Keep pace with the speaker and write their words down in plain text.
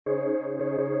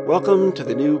Welcome to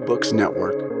the New Books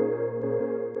Network.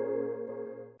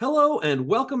 Hello, and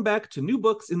welcome back to New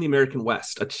Books in the American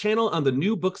West, a channel on the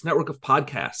New Books Network of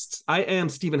podcasts. I am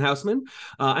Stephen Hausman.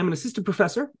 I'm an assistant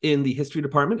professor in the history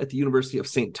department at the University of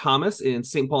St. Thomas in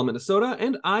St. Paul, Minnesota,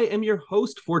 and I am your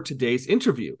host for today's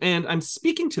interview. And I'm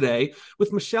speaking today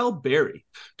with Michelle Berry.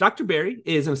 Dr. Berry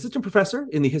is an assistant professor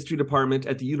in the history department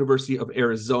at the University of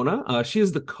Arizona. She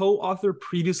is the co-author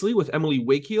previously with Emily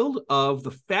Wakefield of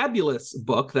the fabulous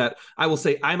book that I will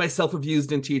say I myself have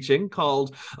used in teaching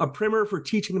called A Primer for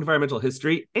Teaching Environmental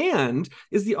History, and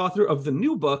is the author of the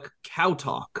new book, Cow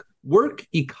Talk: Work,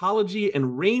 Ecology,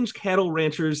 and Range Cattle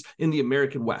Ranchers in the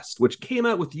American West, which came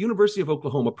out with the University of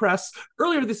Oklahoma Press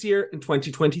earlier this year in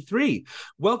 2023.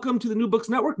 Welcome to the New Books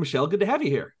Network, Michelle. Good to have you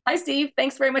here. Hi, Steve.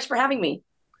 Thanks very much for having me.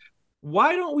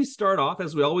 Why don't we start off,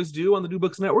 as we always do on the New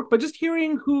Books Network, by just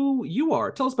hearing who you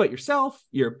are. Tell us about yourself,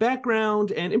 your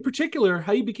background, and in particular,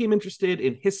 how you became interested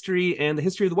in history and the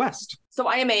history of the West. So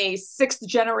I am a sixth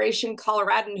generation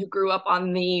Coloradan who grew up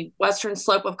on the western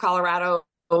slope of Colorado,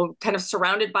 kind of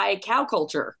surrounded by cow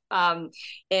culture.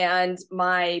 And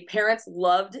my parents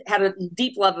had a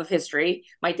deep love of history.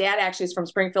 My dad actually is from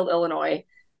Springfield, Illinois,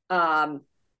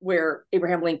 where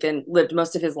Abraham Lincoln lived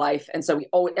most of his life. And so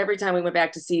every time we went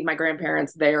back to see my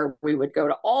grandparents there, we would go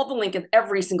to all the Lincoln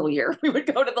every single year. We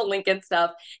would go to the Lincoln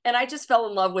stuff. And I just fell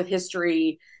in love with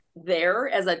history there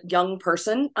as a young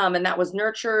person. And that was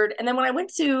nurtured. And then when I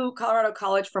went to Colorado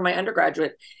College for my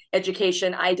undergraduate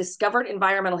education, I discovered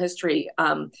environmental history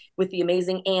with the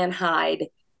amazing Anne Hyde.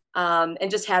 And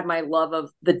just had my love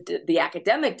of the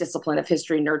academic discipline of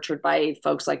history nurtured by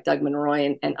folks like Doug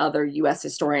Monroy and other U.S.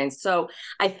 historians. So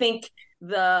I think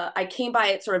I came by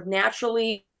it sort of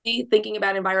naturally thinking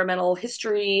about environmental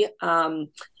history,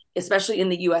 especially in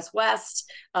the U.S.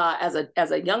 West as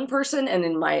a young person and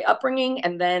in my upbringing.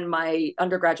 And then my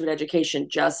undergraduate education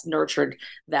just nurtured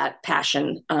that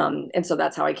passion. And so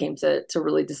that's how I came to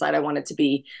really decide I wanted to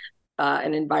be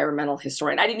an environmental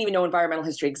historian. I didn't even know environmental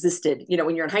history existed. You know,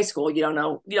 when you're in high school, you don't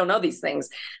know these things.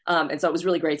 And so it was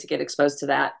really great to get exposed to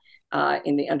that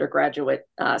in the undergraduate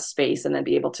space and then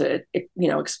be able to,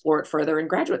 explore it further in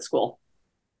graduate school.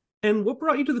 And what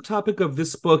brought you to the topic of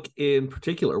this book in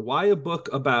particular? Why a book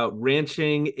about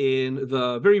ranching in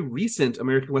the very recent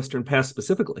American Western past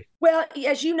specifically? Well,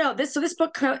 as you know, this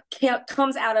book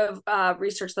comes out of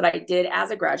research that I did as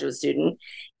a graduate student.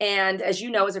 And as you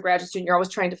know, as a graduate student, you're always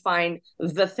trying to find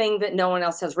the thing that no one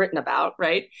else has written about,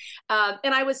 right?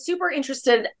 And I was super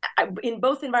interested in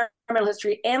both environmental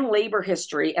history and labor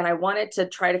history, and I wanted to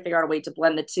try to figure out a way to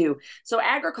blend the two. So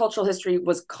agricultural history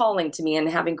was calling to me, and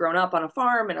having grown up on a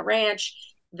farm and a ranch,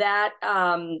 that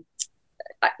I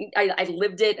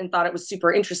lived it and thought it was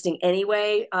super interesting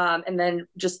anyway, and then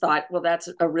just thought, well, that's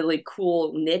a really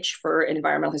cool niche for an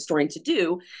environmental historian to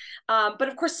do. But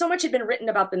of course, so much had been written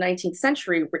about the 19th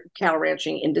century cattle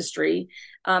ranching industry,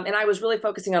 and I was really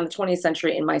focusing on the 20th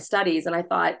century in my studies. And I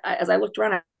thought, as I looked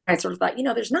around, I sort of thought,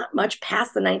 there's not much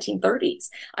past the 1930s.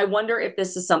 I wonder if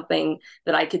this is something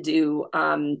that I could do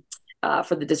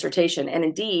for the dissertation, and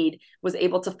indeed was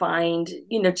able to find,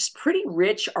 just pretty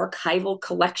rich archival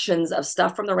collections of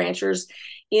stuff from the ranchers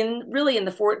from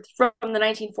the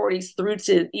 1940s through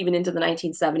to even into the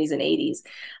 1970s and 80s.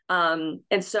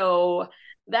 And so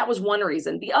that was one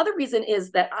reason. The other reason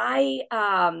is that I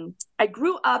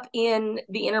grew up in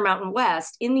the Intermountain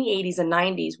West in the 80s and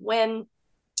 90s when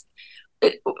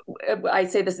I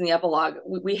say this in the epilogue.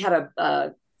 We had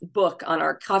a book on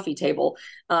our coffee table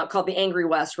called The Angry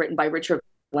West, written by Richard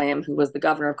Lamb, who was the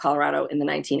governor of Colorado in the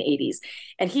 1980s.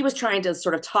 And he was trying to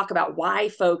sort of talk about why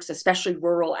folks, especially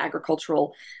rural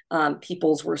agricultural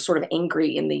peoples, were sort of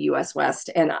angry in the U.S.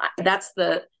 West. And that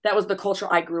was the culture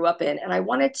I grew up in. And I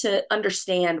wanted to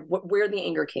understand where the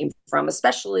anger came from,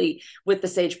 especially with the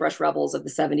sagebrush rebels of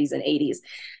the 70s and 80s.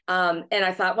 And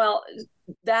I thought, well,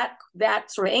 that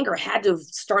sort of anger had to have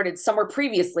started somewhere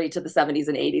previously to the 70s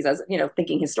and 80s, as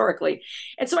thinking historically.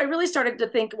 And so I really started to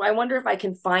think, well, I wonder if I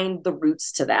can find the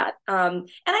roots to that. And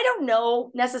I don't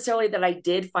know necessarily that I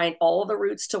did find all of the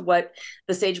roots to what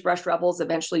the sagebrush rebels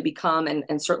eventually become, and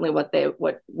certainly what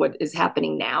is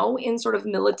happening now in sort of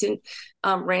militant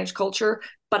ranch culture.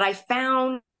 But I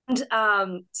found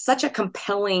such a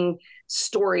compelling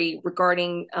story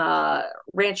regarding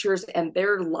ranchers and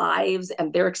their lives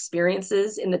and their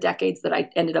experiences in the decades that I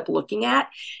ended up looking at,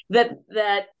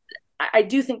 that I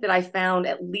do think that I found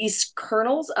at least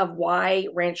kernels of why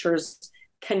ranchers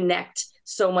connect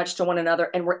so much to one another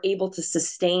and were able to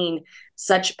sustain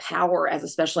such power as a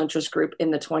special interest group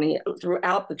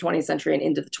throughout the 20th century and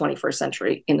into the 21st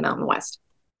century in the Mountain West.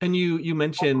 And you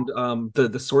mentioned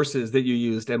the sources that you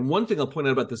used, and one thing I'll point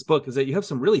out about this book is that you have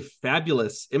some really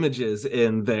fabulous images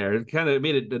in there. It kind of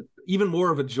made it even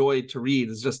more of a joy to read.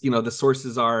 It's just, the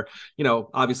sources are,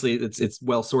 obviously it's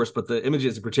well sourced, but the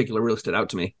images in particular really stood out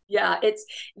to me. Yeah,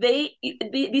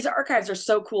 these archives are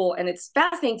so cool, and it's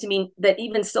fascinating to me that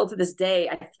even still to this day,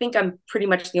 I think I'm pretty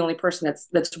much the only person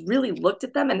that's really looked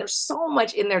at them, and there's so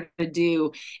much in there to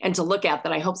do and to look at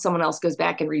that I hope someone else goes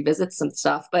back and revisits some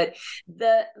stuff. But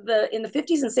the in the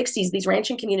 50s and 60s, these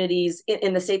ranching communities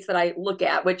in the states that I look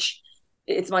at, which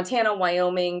it's Montana,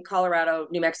 Wyoming, Colorado,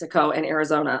 New Mexico, and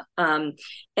Arizona, and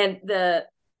the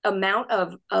amount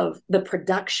of the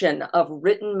production of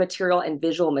written material and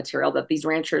visual material that these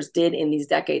ranchers did in these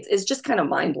decades is just kind of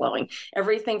mind-blowing.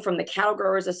 Everything from the Cattle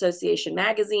Growers Association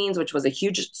magazines, which was a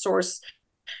huge source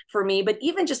for me, but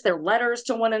even just their letters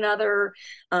to one another,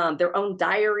 their own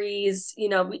diaries.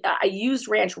 I used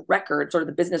ranch records, or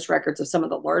the business records of some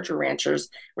of the larger ranches.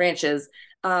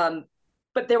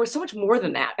 But there was so much more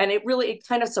than that, and it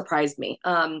kind of surprised me.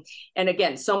 And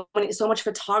again, so much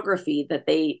photography that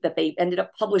they ended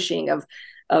up publishing of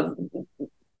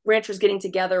ranchers getting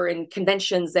together in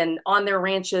conventions and on their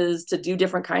ranches to do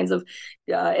different kinds of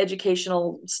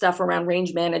educational stuff around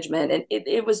range management. And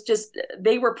it was just,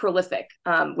 they were prolific,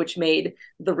 which made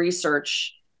the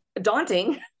research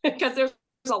daunting because there's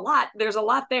a lot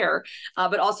there,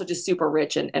 but also just super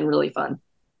rich and really fun.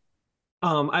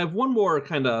 I have one more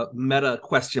kind of meta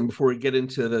question before we get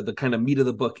into the kind of meat of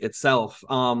the book itself.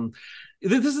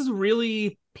 This is a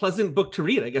really pleasant book to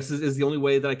read, I guess is the only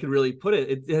way that I could really put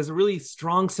it. It has a really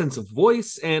strong sense of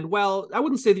voice. And while I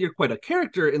wouldn't say that you're quite a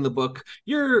character in the book,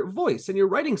 your voice and your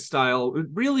writing style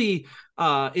really,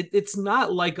 it's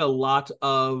not like a lot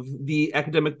of the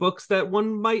academic books that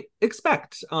one might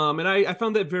expect. And I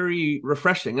found that very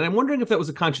refreshing. And I'm wondering if that was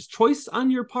a conscious choice on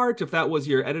your part, if that was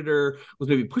your editor was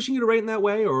maybe pushing you to write in that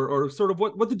way, or sort of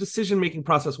what the decision-making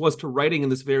process was to writing in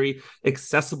this very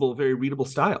accessible, very readable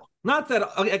style. Not that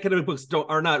academic books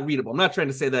are not readable. I'm not trying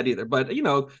to say that either, but we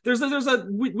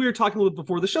were talking a little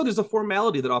before the show. There's a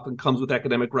formality that often comes with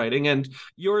academic writing, and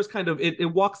yours kind of it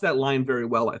walks that line very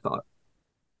well, I thought.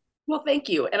 Well, thank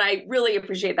you. And I really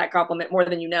appreciate that compliment more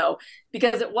than you know,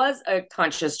 because it was a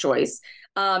conscious choice,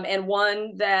 and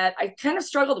one that I kind of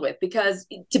struggled with, because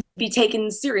to be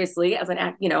taken seriously as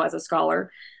as a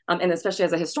scholar, and especially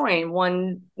as a historian,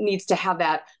 one needs to have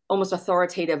that almost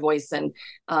authoritative voice and,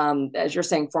 as you're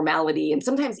saying, formality, and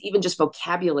sometimes even just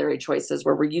vocabulary choices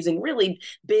where we're using really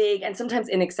big and sometimes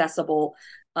inaccessible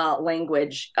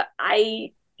language.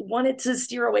 I wanted to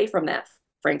steer away from that.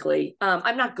 Frankly,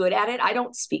 I'm not good at it. I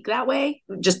don't speak that way,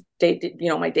 just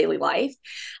my daily life.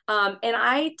 And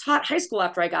I taught high school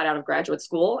after I got out of graduate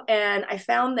school, and I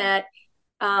found that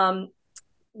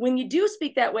when you do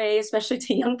speak that way, especially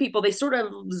to young people, they sort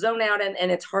of zone out,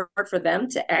 and it's hard for them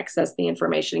to access the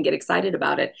information and get excited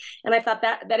about it. And I thought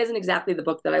that isn't exactly the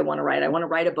book that I want to write. I want to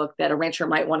write a book that a rancher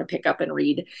might want to pick up and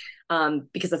read,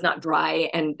 because it's not dry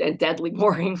and deadly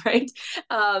boring, right?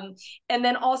 And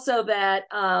then also that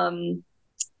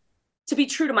to be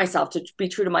true to myself, to be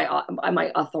true to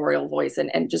my authorial voice,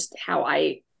 and just how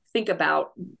I think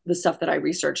about the stuff that I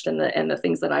researched and the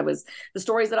things that the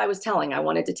stories that I was telling. I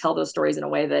wanted to tell those stories in a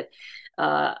way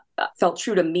that felt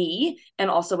true to me and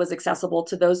also was accessible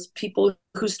to those people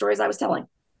whose stories I was telling.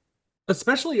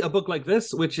 Especially a book like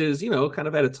this, which is, kind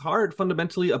of at its heart,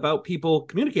 fundamentally about people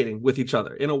communicating with each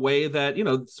other in a way that,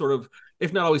 sort of,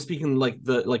 if not always speaking like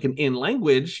an in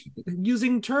language,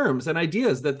 using terms and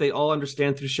ideas that they all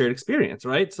understand through shared experience,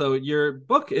 right? So your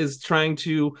book is trying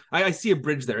to, I see a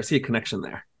bridge there. I see a connection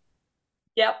there.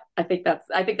 Yep, I think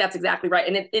that's exactly right.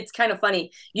 And it's kind of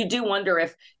funny. You do wonder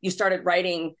if you started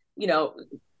writing,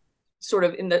 sort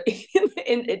of in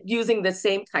using the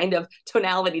same kind of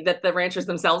tonality that the ranchers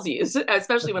themselves use,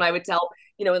 especially when I would tell,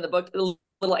 in the book,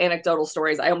 little anecdotal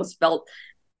stories. I almost felt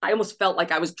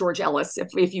like I was George Ellis,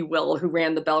 if you will, who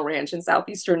ran the Bell Ranch in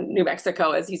southeastern New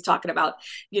Mexico, as he's talking about,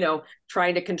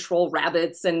 trying to control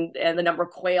rabbits and the number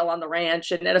of quail on the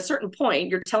ranch. And at a certain point,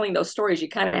 you're telling those stories, you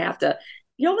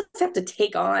almost have to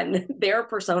take on their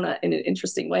persona in an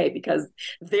interesting way, because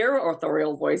their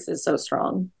authorial voice is so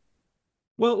strong.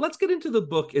 Well, let's get into the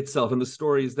book itself and the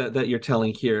stories that you're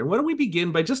telling here. And why don't we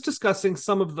begin by just discussing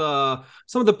some of the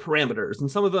parameters and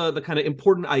some of the kind of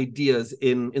important ideas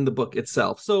in the book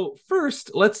itself. So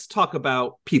first, let's talk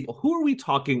about people. Who are we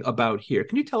talking about here?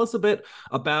 Can you tell us a bit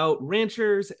about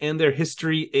ranchers and their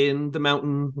history in the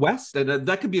Mountain West? And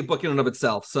that could be a book in and of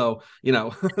itself. So,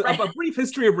 Right. A brief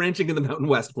history of ranching in the Mountain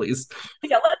West, please.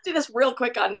 Yeah, let's do this real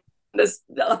quick on this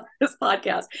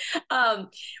podcast.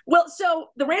 Well, so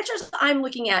the ranchers I'm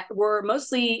looking at were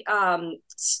mostly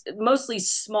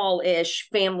small-ish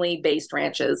family-based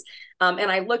ranches.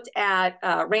 And I looked at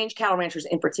range cattle ranchers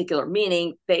in particular,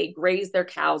 meaning they grazed their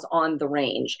cows on the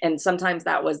range. And sometimes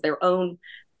that was their own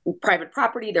private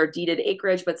property, their deeded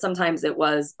acreage, but sometimes it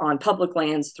was on public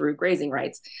lands through grazing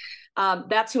rights.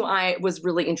 That's who I was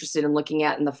really interested in looking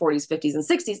at in the 40s, 50s, and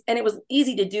 60s. And it was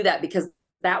easy to do that because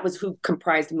that was who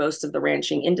comprised most of the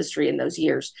ranching industry in those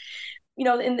years.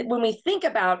 When we think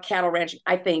about cattle ranching,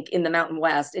 I think in the Mountain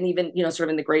West and even, sort of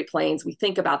in the Great Plains, we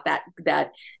think about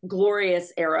that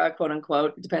glorious era, quote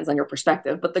unquote, it depends on your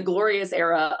perspective, but the glorious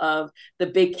era of the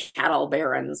big cattle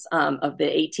barons of the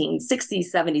 1860s,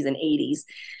 70s, and 80s.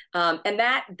 And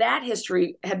that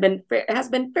history has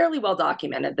been fairly well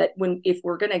documented. That if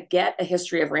we're going to get a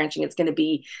history of ranching, it's going to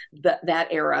be that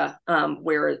era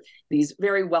where these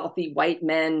very wealthy white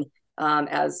men,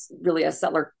 as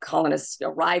settler colonists,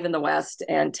 arrive in the West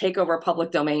and take over a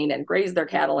public domain and graze their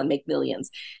cattle and make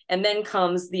millions. And then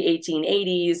comes the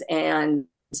 1880s and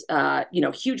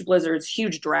huge blizzards,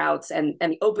 huge droughts, and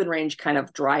the open range kind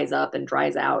of dries up and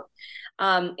dries out.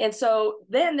 And so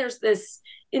then there's this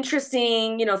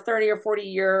interesting, 30 or 40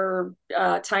 year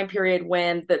time period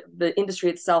when the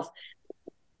industry itself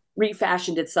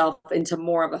refashioned itself into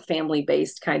more of a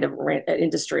family-based kind of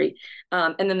industry.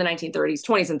 And then the 1930s,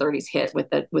 20s, and 30s hit with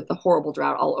the horrible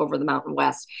drought all over the Mountain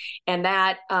West. And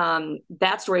that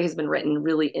story has been written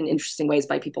really in interesting ways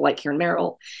by people like Karen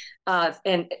Merrill,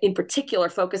 and in particular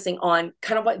focusing on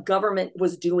kind of what government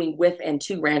was doing with and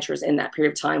to ranchers in that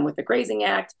period of time with the Grazing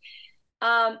Act.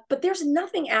 But there's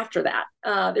nothing after that.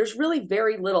 There's really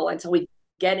very little until we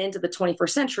get into the 21st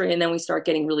century, and then we start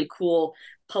getting really cool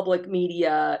public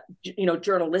media,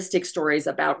 journalistic stories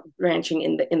about ranching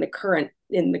in the current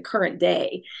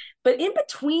day. But in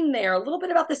between there, a little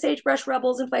bit about the sagebrush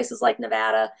rebels in places like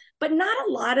Nevada, but not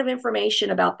a lot of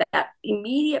information about that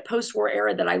immediate post-war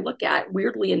era that I look at,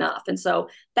 weirdly enough. And so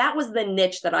that was the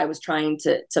niche that I was trying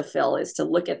to fill, is to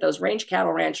look at those range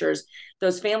cattle ranchers,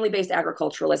 those family-based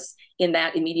agriculturalists in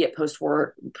that immediate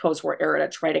post-war era, to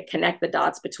try to connect the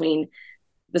dots between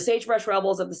the sagebrush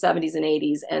rebels of the 70s and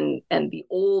 80s and the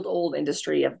old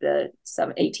industry of the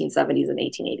 1870s and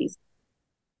 1880s.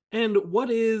 And what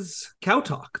is cow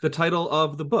talk, the title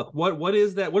of the book? What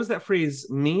is that? What does that phrase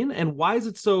mean? And why is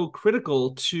it so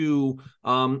critical to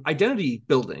identity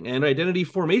building and identity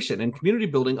formation and community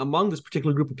building among this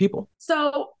particular group of people?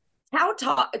 So cow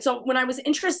talk. So when I was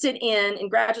interested in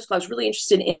graduate school, I was really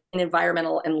interested in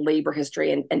environmental and labor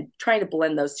history and trying to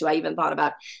blend those two. I even thought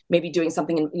about maybe doing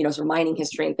something in, sort of mining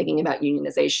history and thinking about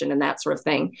unionization and that sort of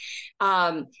thing.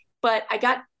 But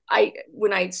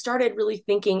when I started really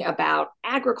thinking about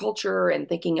agriculture and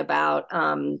thinking about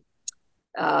the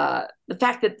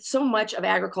fact that so much of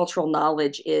agricultural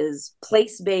knowledge is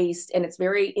place-based and it's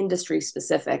very industry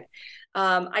specific,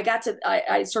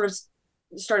 I sort of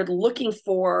started looking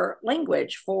for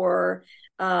language for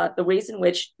the ways in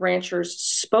which ranchers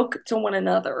spoke to one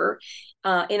another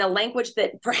in a language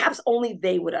that perhaps only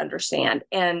they would understand.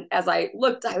 And as I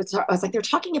looked, I was like, they're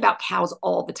talking about cows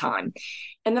all the time.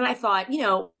 And then I thought,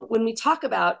 when we talk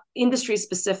about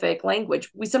industry-specific language,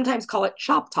 we sometimes call it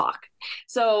shop talk.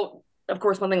 So of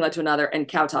course, one thing led to another, and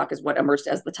cow talk is what emerged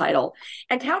as the title.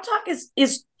 And cow talk is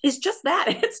just that.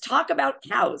 It's talk about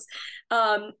cows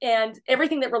and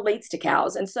everything that relates to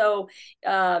cows. And so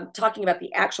talking about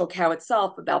the actual cow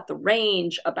itself, about the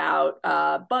range, about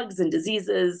bugs and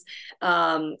diseases,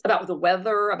 about the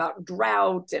weather, about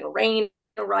drought and rain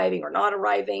arriving or not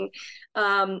arriving.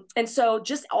 And so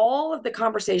just all of the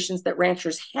conversations that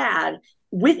ranchers had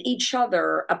with each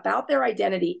other about their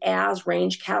identity as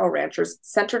range cattle ranchers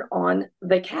centered on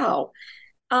the cow.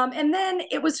 And then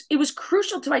it was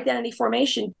crucial to identity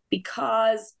formation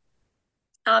because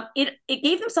it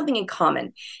gave them something in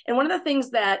common. And one of the things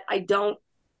that I'm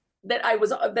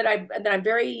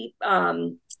very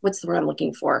what's the word I'm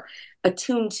looking for,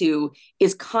 attuned to,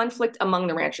 is conflict among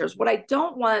the ranchers. What I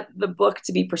don't want the book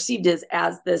to be perceived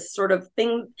as this sort of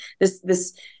thing,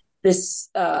 this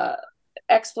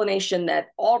explanation that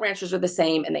all ranchers are the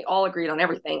same and they all agreed on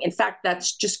everything. In fact,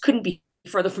 that's just couldn't be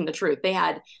further from the truth.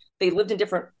 They lived in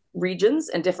different regions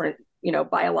and different,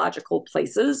 biological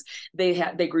places.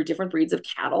 They grew different breeds of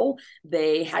cattle.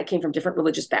 They came from different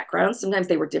religious backgrounds. Sometimes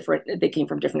they were different. They came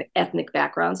from different ethnic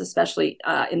backgrounds, especially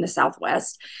in the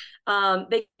Southwest.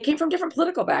 They came from different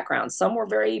political backgrounds. Some were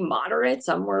very moderate.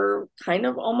 Some were kind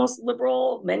of almost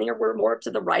liberal. Many were more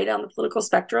to the right on the political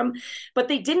spectrum, but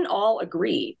they didn't all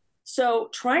agree. So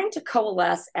trying to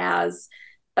coalesce as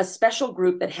a special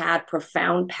group that had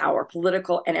profound power,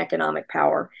 political and economic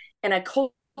power, and a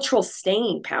cultural cultural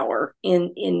staying power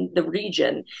in the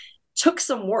region took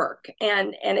some work,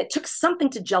 and it took something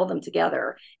to gel them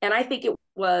together. And I think it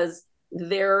was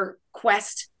their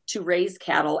quest to raise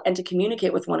cattle and to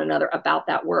communicate with one another about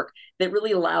that work that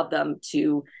really allowed them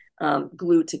to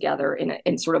glue together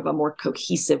in sort of a more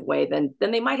cohesive way than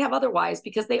they might have otherwise,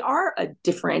 because they are a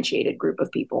differentiated group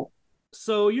of people.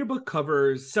 So your book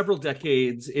covers several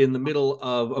decades in the middle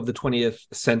of the 20th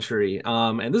century.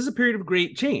 And this is a period of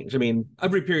great change. I mean,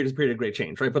 every period is a period of great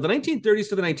change, right? But the 1930s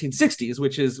to the 1960s,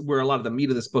 which is where a lot of the meat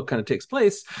of this book kind of takes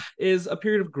place, is a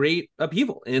period of great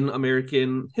upheaval in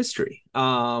American history.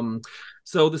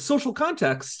 So the social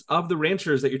context of the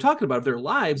ranchers that you're talking about, their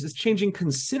lives, is changing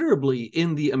considerably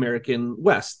in the American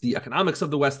West. The economics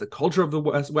of the West, the culture of the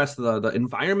West, the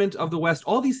environment of the West,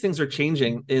 all these things are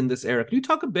changing in this era. Can you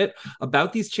talk a bit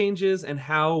about these changes and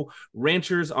how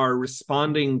ranchers are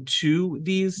responding to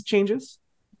these changes?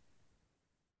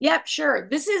 Yeah, sure.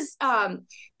 This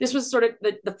was sort of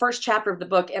the first chapter of the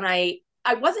book, and I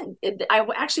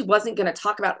actually wasn't going to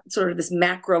talk about sort of this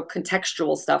macro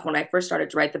contextual stuff when I first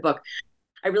started to write the book.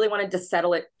 I really wanted to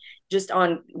settle it just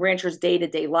on ranchers'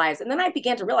 day-to-day lives. And then I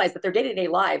began to realize that their day-to-day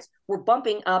lives were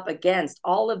bumping up against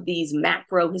all of these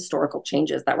macro historical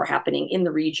changes that were happening in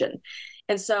the region.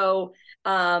 And so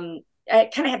I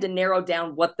kind of had to narrow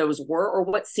down what those were, or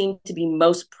what seemed to be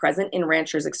most present in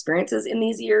ranchers' experiences in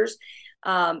these years.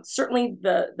 Certainly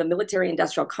the military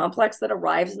industrial complex that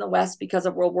arrives in the West because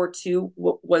of World War II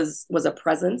was a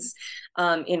presence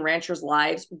in ranchers'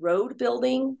 lives. Road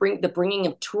building, the bringing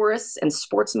of tourists and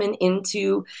sportsmen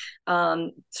into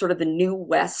sort of the new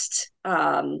West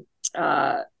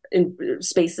in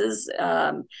spaces,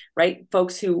 right?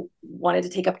 Folks who wanted to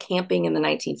take up camping in the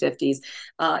 1950s,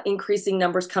 increasing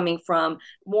numbers coming from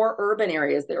more urban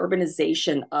areas, the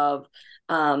urbanization of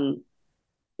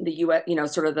the U.S.,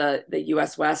 sort of the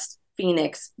U.S. West,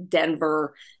 Phoenix,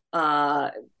 Denver,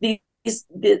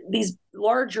 these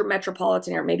larger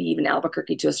metropolitan, or maybe even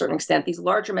Albuquerque to a certain extent, these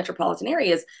larger metropolitan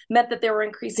areas meant that there were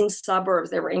increasing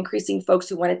suburbs. There were increasing folks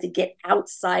who wanted to get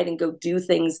outside and go do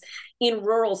things in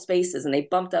rural spaces, and they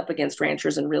bumped up against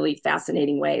ranchers in really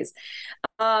fascinating ways.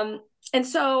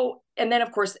 And then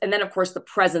of course, the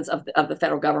presence of the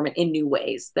federal government in new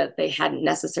ways that they hadn't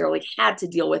necessarily had to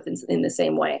deal with in the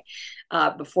same way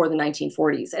before the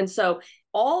 1940s. And so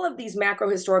all of these macro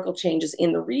historical changes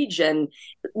in the region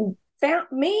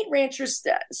made ranchers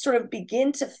sort of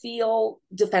begin to feel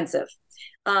defensive.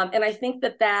 And I think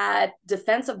that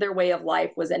defense of their way of life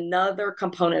was another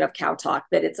component of cow talk,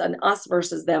 that it's an us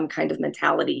versus them kind of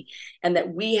mentality, and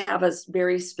that we have a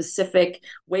very specific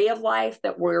way of life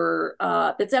that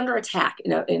that's under attack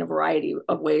in a variety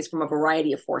of ways from a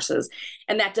variety of forces.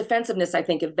 And that defensiveness, I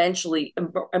think, eventually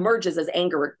emerges as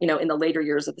anger, in the later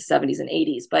years of the 70s and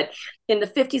 80s. But in the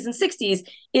 50s and 60s,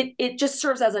 it just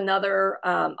serves as another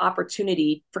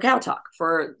opportunity for cow talk,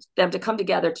 for them to come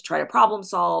together to try to problem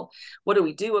solve. What do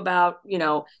we do about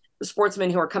the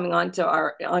sportsmen who are coming onto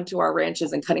our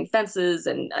ranches and cutting fences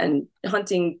and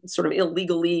hunting sort of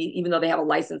illegally, even though they have a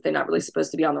license? They're not really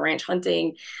supposed to be on the ranch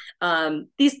hunting.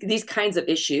 These kinds of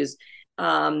issues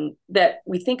that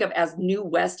we think of as new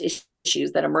West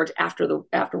issues that emerged after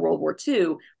World War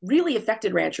II really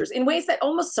affected ranchers in ways that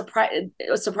almost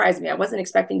surprised me. I wasn't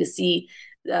expecting to see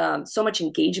so much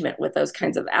engagement with those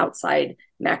kinds of outside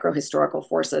macro historical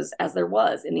forces as there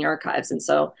was in the archives. And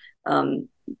so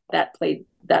that played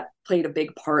a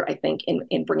big part, I think,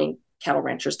 in bringing cattle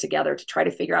ranchers together to try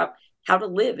to figure out how to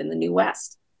live in the new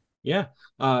West. Yeah.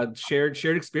 Shared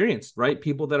experience, right?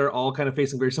 People that are all kind of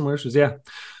facing very similar issues. Yeah.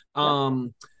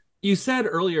 You said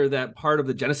earlier that part of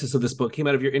the genesis of this book came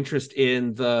out of your interest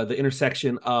in the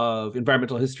intersection of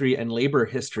environmental history and labor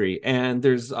history. And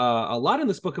there's a lot in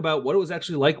this book about what it was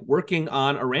actually like working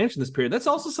on a ranch in this period. That's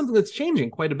also something that's changing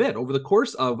quite a bit over the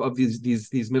course of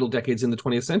these middle decades in the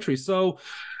 20th century. So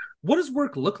what does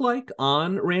work look like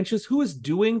on ranches? Who is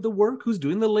doing the work? Who's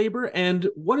doing the labor? And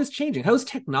what is changing? How is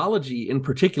technology in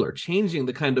particular changing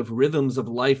the kind of rhythms of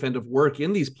life and of work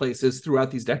in these places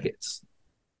throughout these decades?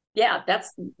 Yeah, that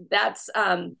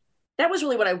was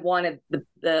really what I wanted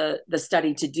the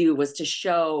study to do, was to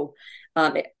show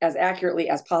as accurately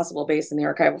as possible, based on the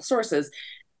archival sources,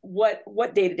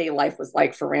 what day-to-day life was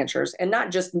like for ranchers, and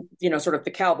not just sort of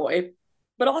the cowboy,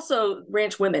 but also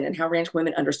ranch women and how ranch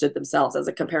women understood themselves. As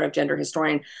a comparative gender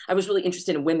historian, I was really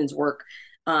interested in women's work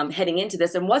heading into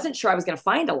this, and wasn't sure I was going to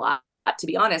find a lot, to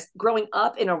be honest. Growing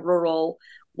up in a rural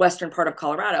western part of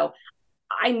Colorado,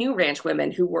 I knew ranch women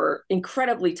who were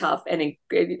incredibly tough and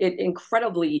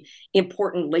incredibly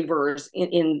important laborers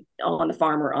on the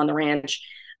farm or on the ranch.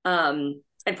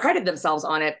 and prided themselves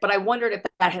on it. But I wondered if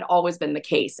that had always been the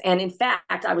case. And in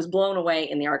fact, I was blown away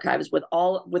in the archives with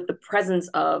the presence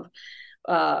of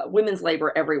women's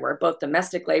labor everywhere, both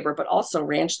domestic labor, but also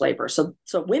ranch labor. So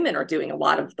women are doing a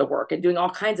lot of the work and doing all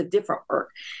kinds of different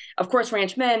work. Of course,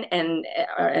 ranch men and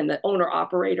the owner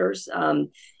operators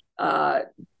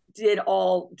did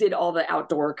all the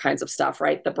outdoor kinds of stuff,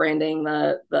 right? The branding,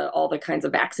 the all the kinds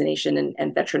of vaccination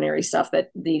and veterinary stuff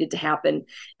that needed to happen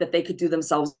that they could do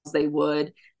themselves. They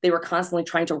were constantly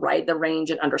trying to ride the range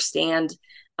and understand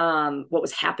what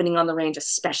was happening on the range,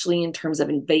 especially in terms of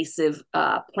invasive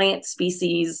plant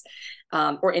species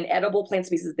or inedible plant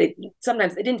species.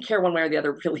 Sometimes they didn't care one way or the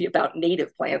other really about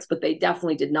native plants, but they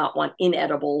definitely did not want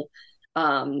inedible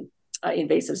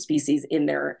invasive species in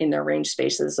their range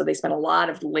spaces. So they spent a lot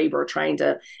of labor trying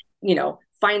to,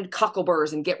 find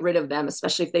cockleburs and get rid of them,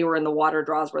 especially if they were in the water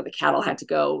draws where the cattle had to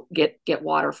go get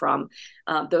water from.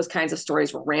 Those kinds of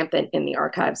stories were rampant in the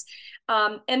archives.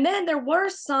 And then there were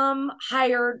some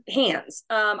hired hands.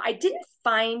 I didn't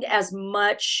find as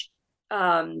much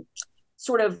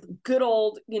sort of good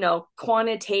old,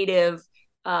 quantitative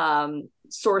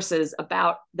sources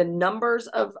about the numbers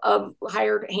of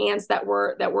hired hands that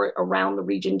were around the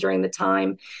region during the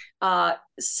time.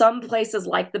 Some places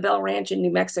like the Bell Ranch in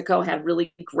New Mexico had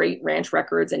really great ranch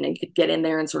records, and you could get in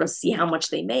there and sort of see how much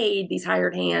they made, these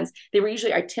hired hands. They were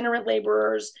usually itinerant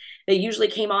laborers. They usually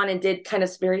came on and did kind of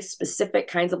very specific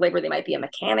kinds of labor. They might be a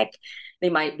mechanic. They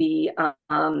might be, a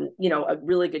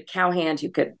really good cowhand who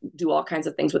could do all kinds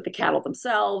of things with the cattle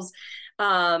themselves.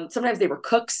 Sometimes they were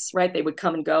cooks, right? They would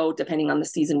come and go depending on the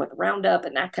season with the roundup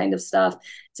and that kind of stuff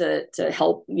to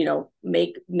help,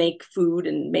 make food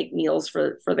and make meals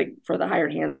for the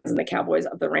hired hands and the cowboys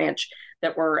of the ranch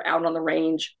that were out on the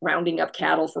range, rounding up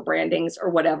cattle for brandings or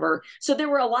whatever. So there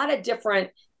were a lot of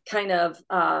different kind of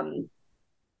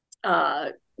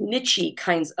niche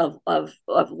kinds of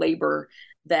labor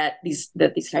that these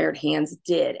hired hands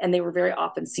did. And they were very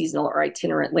often seasonal or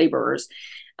itinerant laborers.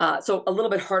 So a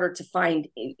little bit harder to find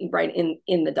right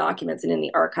in the documents and in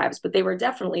the archives, but they were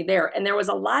definitely there. And there was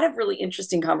a lot of really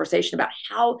interesting conversation about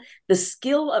how the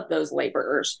skill of those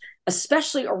laborers,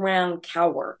 especially around cow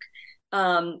work,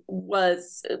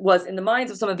 was in the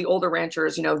minds of some of the older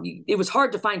ranchers. It was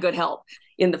hard to find good help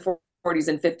in the 40s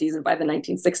and 50s and by the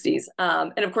 1960s.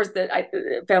 And of course, I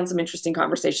found some interesting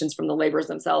conversations from the laborers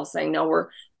themselves saying, no,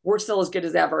 we're still as good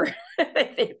as ever.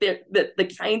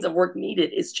 The kinds of work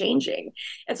needed is changing.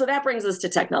 And so that brings us to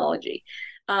technology.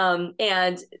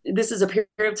 And this is a period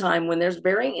of time when there's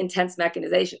very intense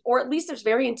mechanization, or at least there's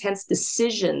very intense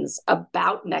decisions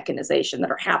about mechanization that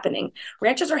are happening.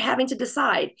 Ranchers are having to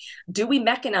decide, do we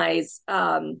mechanize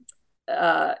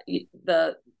the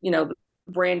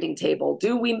branding table?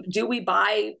 Do we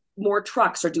buy more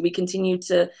trucks, or do we continue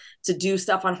to do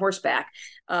stuff on horseback?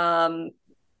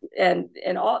 And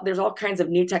there's all kinds of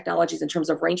new technologies in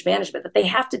terms of range management that they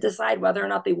have to decide whether or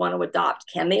not they want to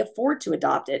adopt. Can they afford to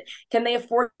adopt it? Can they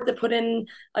afford to put in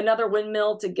another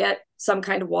windmill to get some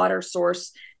kind of water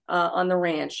source on the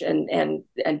ranch? And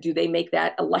do they make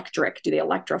that electric? Do they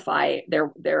electrify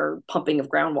their pumping of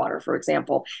groundwater, for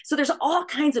example? So there's all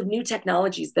kinds of new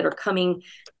technologies that are coming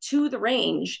to the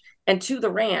range and to the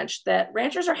ranch that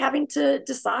ranchers are having to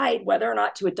decide whether or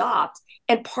not to adopt.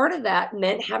 And part of that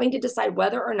meant having to decide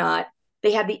whether or not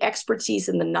they had the expertise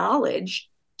and the knowledge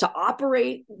to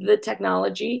operate the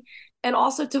technology, and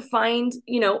also to find,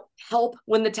 help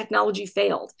when the technology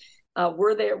failed.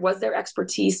 Was there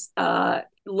expertise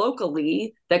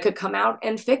locally that could come out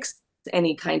and fix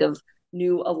any kind of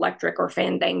new electric or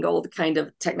fandangled kind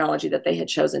of technology that they had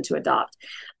chosen to adopt?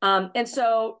 And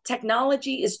so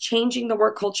technology is changing the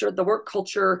work culture. The work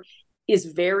culture is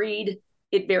varied.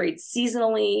 It varied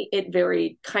seasonally. It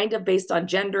varied kind of based on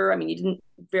gender. I mean, you didn't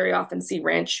very often see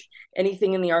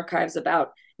anything in the archives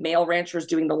about male ranchers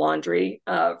doing the laundry,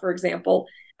 for example.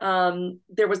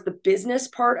 There was the business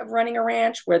part of running a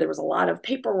ranch, where there was a lot of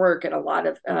paperwork and a lot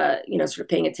of, sort of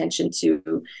paying attention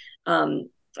to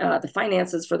the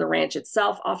finances for the ranch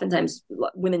itself. Oftentimes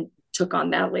women took on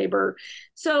that labor.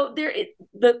 So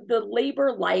the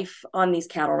labor life on these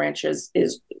cattle ranches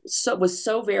was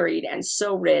so varied and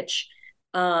so rich.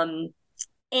 And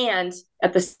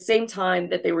at the same time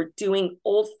that they were doing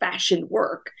old-fashioned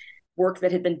work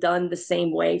that had been done the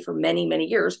same way for many, many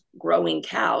years, growing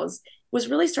cows, was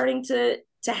really starting to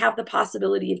have the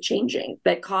possibility of changing,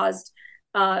 that caused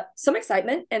some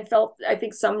excitement, and I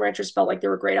think some ranchers felt like there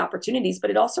were great opportunities, but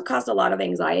it also caused a lot of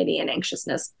anxiety and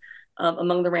anxiousness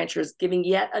among the ranchers, giving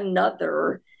yet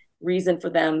another reason for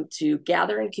them to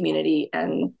gather in community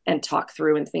and talk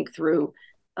through and think through,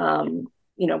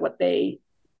 what they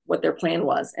their plan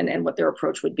was and what their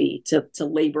approach would be to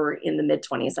labor in the mid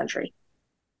 20th century.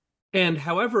 And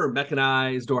however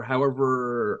mechanized or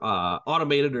however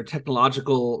automated or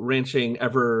technological ranching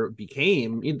ever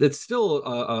became, it's still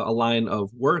a line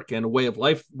of work and a way of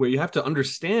life where you have to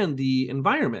understand the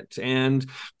environment and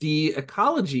the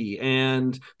ecology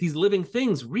and these living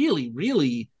things really,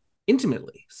 really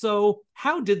intimately. So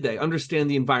how did they understand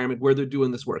the environment where they're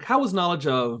doing this work? How was knowledge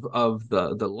of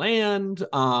the land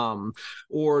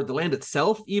or the land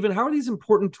itself even? How are these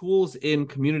important tools in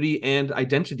community and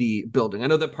identity building? I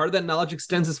know that part of that knowledge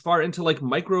extends as far into like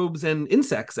microbes and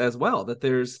insects as well, that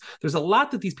there's a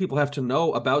lot that these people have to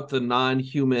know about the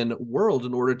non-human world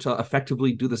in order to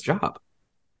effectively do this job.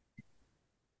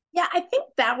 Yeah, I think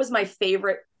that was my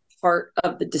favorite part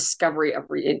of the discovery of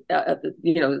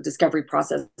the discovery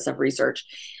process of research.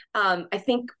 I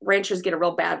think ranchers get a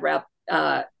real bad rep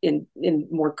in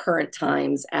more current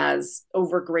times as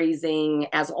overgrazing,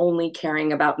 as only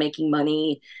caring about making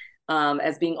money,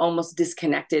 as being almost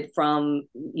disconnected from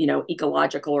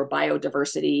ecological or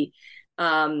biodiversity,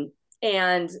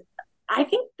 and I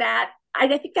think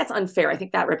that's unfair. I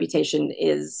think that reputation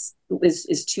is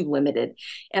too limited.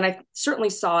 And I certainly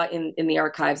saw in the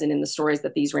archives and in the stories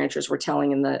that these ranchers were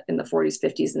telling in the 40s,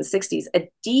 50s, and 60s, a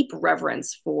deep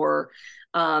reverence for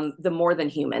the more than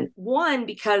human. One,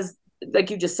 because like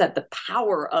you just said, the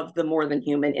power of the more than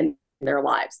human in their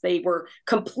lives. They were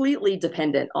completely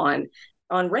dependent on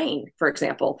rain, for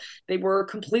example. They were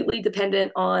completely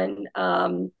dependent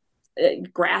on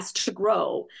grass to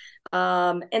grow.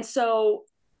 And so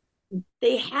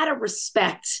they had a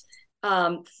respect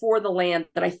for the land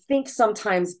that I think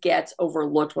sometimes gets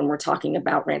overlooked when we're talking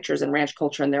about ranchers and ranch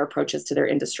culture and their approaches to their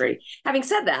industry. Having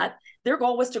said that, their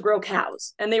goal was to grow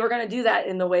cows, and they were going to do that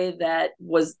in the way that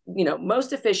was,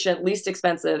 most efficient, least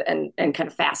expensive, and kind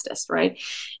of fastest, right?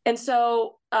 And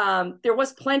so there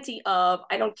was plenty of,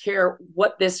 I don't care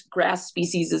what this grass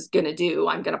species is going to do,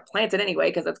 I'm going to plant it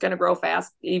anyway because it's going to grow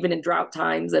fast, even in drought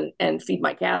times, and feed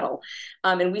my cattle.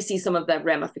 And we see some of the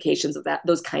ramifications of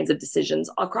those kinds of decisions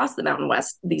across the Mountain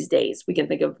West these days. We can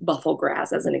think of buffalo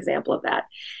grass as an example of that.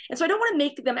 And so I don't want to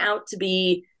make them out to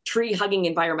be tree-hugging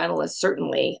environmentalists,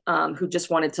 certainly, who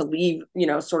just wanted to leave,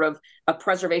 sort of a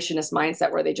preservationist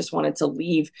mindset where they just wanted to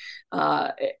leave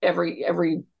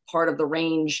every part of the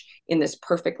range in this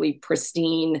perfectly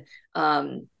pristine,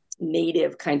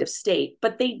 native kind of state.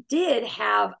 But they did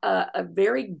have a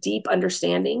very deep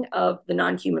understanding of the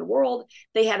non-human world.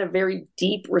 They had a very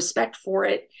deep respect for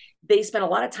it. They spent a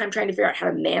lot of time trying to figure out how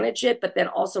to manage it, but then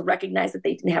also recognize that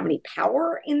they didn't have any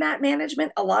power in that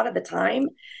management a lot of the time.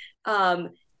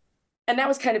 And that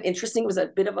was kind of interesting. It was a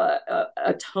bit of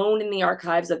a tone in the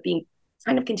archives of being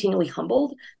kind of continually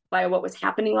humbled by what was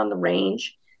happening on the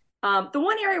range. The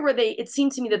one area where it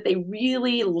seemed to me that they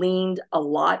really leaned a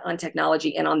lot on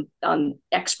technology and on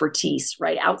expertise,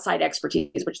 right? Outside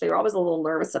expertise, which they were always a little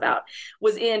nervous about,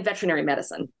 was in veterinary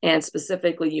medicine. And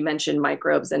specifically, you mentioned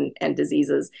microbes and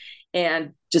diseases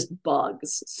and just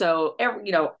bugs. So,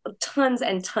 tons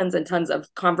and tons and tons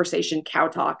of conversation, cow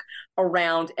talk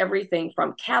around everything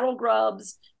from cattle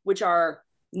grubs, which are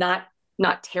not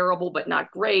terrible, but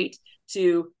not great,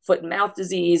 to foot and mouth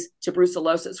disease, to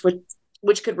brucellosis,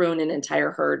 which could ruin an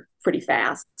entire herd pretty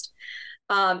fast.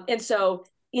 And so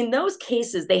in those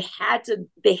cases, they had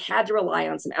to rely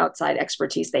on some outside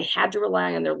expertise. They had to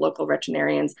rely on their local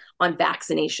veterinarians, on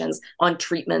vaccinations, on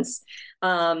treatments.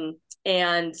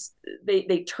 And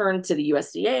they turned to the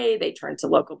USDA, they turned to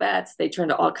local vets, they turned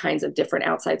to all kinds of different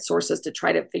outside sources to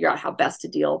try to figure out how best to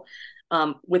deal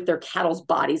with their cattle's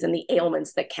bodies and the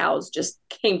ailments that cows just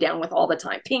came down with all the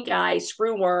time. Pink eye,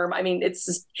 screwworm. I mean,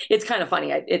 it's kind of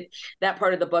funny. That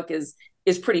part of the book is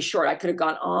pretty short. I could have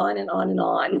gone on and on and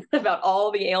on about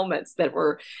all the ailments that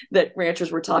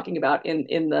ranchers were talking about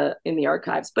in the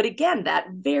archives. But again, that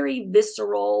very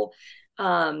visceral,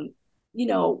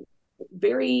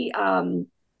 very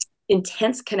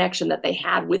intense connection that they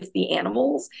had with the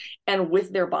animals and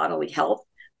with their bodily health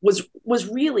was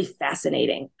really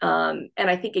fascinating. And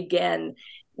I think, again,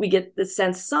 we get the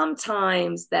sense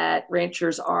sometimes that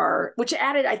ranchers are, which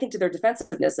added, I think, to their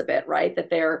defensiveness a bit, right? That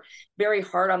they're very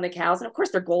hard on the cows. And of course,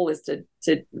 their goal is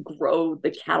to grow the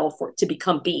cattle to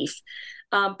become beef.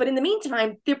 But in the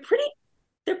meantime, they're pretty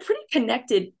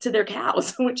connected to their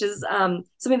cows, which is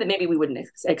something that maybe we wouldn't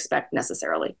expect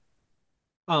necessarily.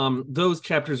 Those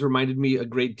chapters reminded me a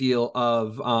great deal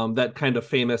of that kind of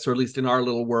famous, or at least in our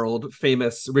little world,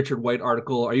 famous Richard White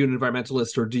article, "Are you an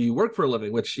environmentalist or do you work for a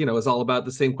living?" Which, is all about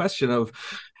the same question of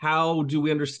how do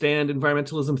we understand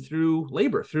environmentalism through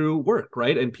labor, through work,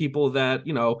 right? And people that,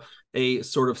 a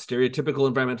sort of stereotypical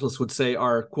environmentalist would say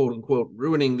are quote unquote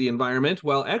ruining the environment.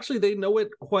 Well, actually, they know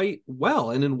it quite well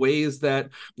and in ways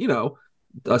that,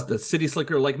 a city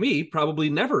slicker like me probably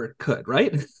never could,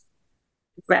 right?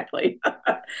 Exactly.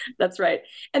 That's right.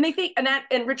 And they think,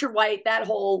 and Richard White, that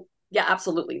whole, yeah,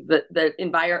 absolutely.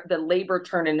 The labor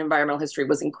turn in environmental history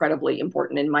was incredibly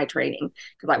important in my training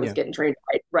because I was getting trained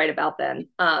right about then.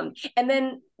 And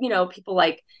then, people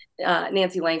like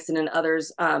Nancy Langston and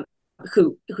others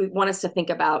who want us to think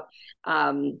about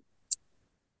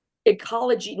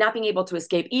ecology, not being able to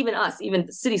escape, even us,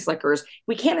 even city slickers,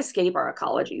 we can't escape our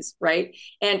ecologies, right?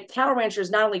 And cattle ranchers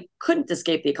not only couldn't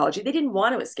escape the ecology, they didn't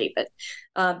want to escape it.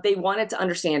 They wanted to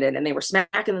understand it, and they were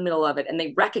smack in the middle of it, and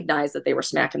they recognized that they were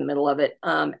smack in the middle of it.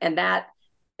 And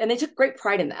they took great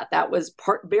pride in that. That was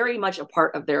very much a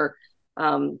part of their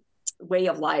way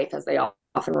of life, as they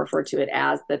often refer to it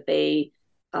as, that they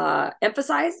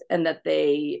emphasized and that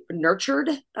they nurtured.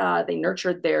 They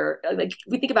nurtured their, like,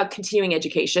 we think about continuing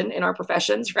education in our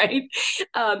professions, right?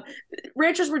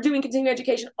 Ranchers were doing continuing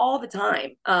education all the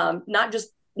time, not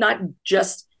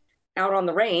just out on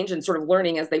the range and sort of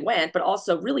learning as they went, but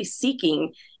also really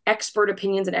seeking expert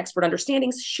opinions and expert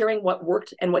understandings, sharing what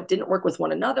worked and what didn't work with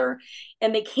one another.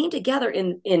 And they came together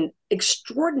in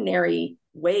extraordinary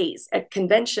ways at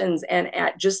conventions and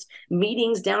at just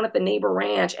meetings down at the neighbor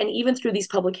ranch. And even through these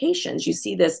publications, you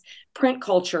see this print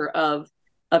culture of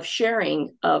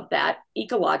sharing of that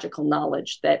ecological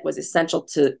knowledge that was essential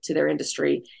to their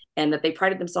industry and that they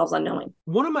prided themselves on knowing.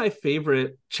 One of my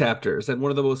favorite chapters, and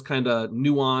one of the most kind of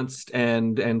nuanced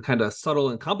and kind of subtle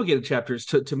and complicated chapters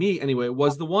to me anyway,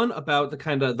 was the one about the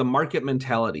kind of the market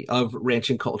mentality of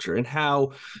ranching culture, and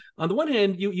how on the one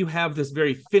hand you have this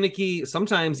very finicky,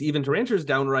 sometimes even to ranchers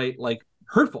downright like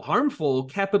hurtful, harmful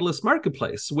capitalist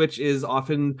marketplace, which is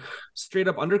often straight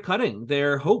up undercutting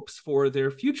their hopes for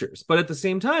their futures. But at the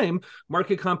same time,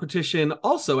 market competition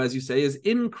also, as you say, is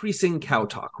increasing cow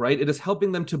talk, right? It is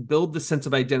helping them to build the sense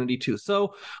of identity too.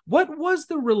 So what was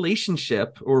the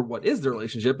relationship, or what is the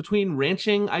relationship between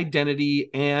ranching identity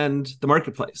and the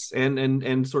marketplace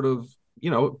and sort of,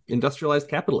 industrialized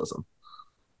capitalism?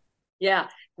 Yeah.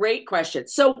 Great question.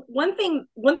 So one thing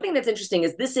that's interesting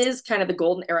is this is kind of the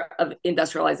golden era of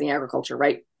industrializing agriculture,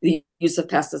 right? The use of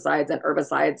pesticides and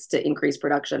herbicides to increase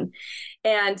production.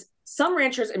 And some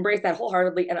ranchers embraced that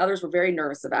wholeheartedly, and others were very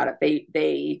nervous about it.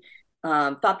 They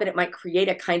thought that it might create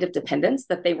a kind of dependence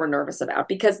that they were nervous about,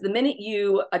 because the minute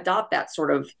you adopt that sort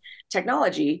of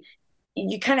technology,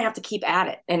 you kind of have to keep at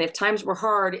it. And if times were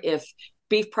hard, if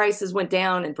beef prices went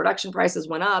down and production prices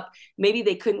went up, maybe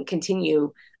they couldn't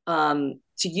continue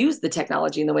to use the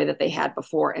technology in the way that they had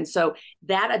before. And so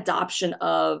that adoption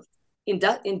of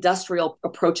industrial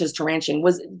approaches to ranching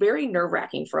was very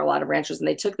nerve-wracking for a lot of ranchers, and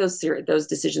they took those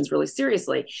decisions really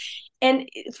seriously. And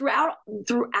throughout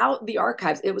the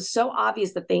archives, it was so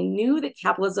obvious that they knew that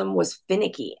capitalism was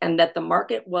finicky and that the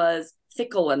market was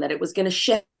fickle and that it was going to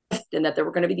shift, and that there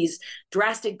were going to be these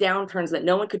drastic downturns that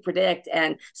no one could predict.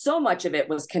 And so much of it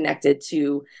was connected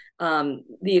to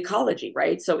the ecology,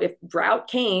 right? So if drought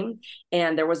came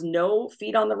and there was no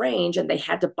feed on the range and they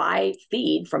had to buy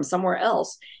feed from somewhere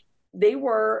else, they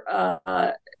were,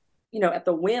 at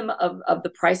the whim of the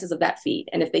prices of that feed.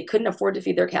 And if they couldn't afford to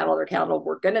feed their cattle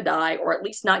were going to die, or at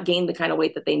least not gain the kind of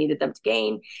weight that they needed them to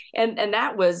gain. And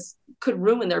that could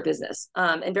ruin their business.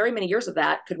 And very many years of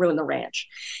that could ruin the ranch.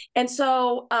 And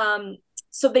so,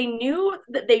 they knew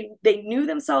that they knew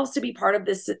themselves to be part of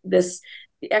this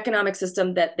economic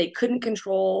system that they couldn't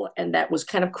control and that was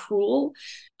kind of cruel.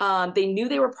 They knew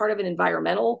they were part of an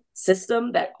environmental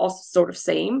system that also sort of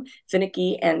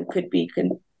finicky and could be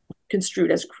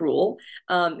construed as cruel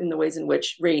in the ways in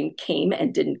which rain came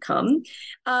and didn't come.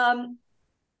 And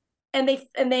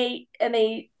they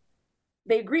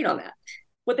agreed on that.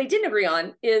 What they didn't agree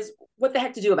on is what the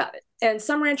heck to do about it. And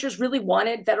some ranchers really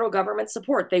wanted federal government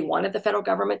support. They wanted the federal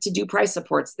government to do price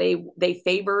supports. They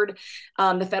favored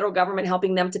the federal government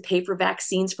helping them to pay for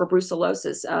vaccines for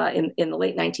brucellosis in the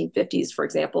late 1950s, for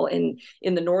example, in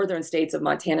the northern states of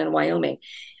Montana and Wyoming.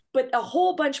 But a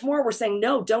whole bunch more were saying,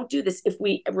 no, don't do this. If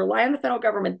we rely on the federal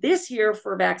government this year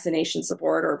for vaccination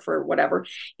support or for whatever,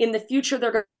 in the future,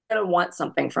 they're going to want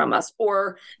something from us.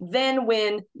 Or then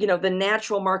when, the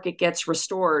natural market gets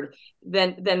restored,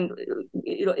 then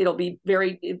it'll be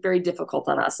very, very difficult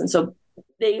on us. And so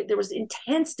there was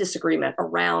intense disagreement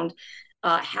around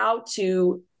how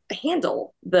to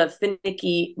handle the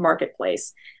finicky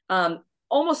marketplace.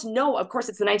 Almost no, of course,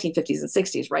 it's the 1950s and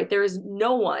 60s, right? There is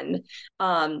no one,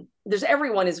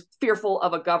 everyone is fearful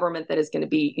of a government that is going to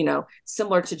be,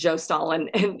 similar to Joe Stalin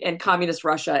and communist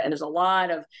Russia. And there's a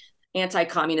lot of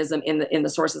anti-communism in the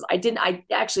sources. I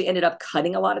actually ended up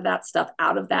cutting a lot of that stuff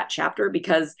out of that chapter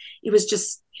because it was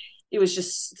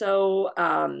just so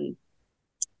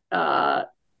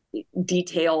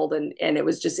detailed, and it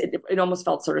was just it almost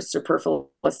felt sort of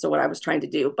superfluous to what I was trying to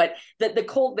do. But the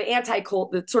Cold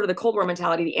War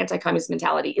mentality, the anti-communist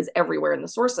mentality is everywhere in the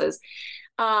sources,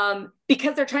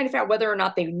 because they're trying to figure out whether or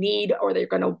not they need or they're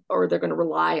going to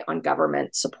rely on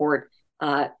government support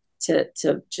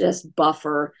to just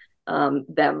buffer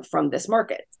them from this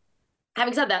market.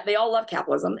 Having said that, they all love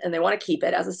capitalism and they want to keep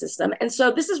it as a system. And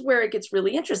so this is where it gets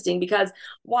really interesting, because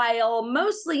while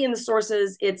mostly in the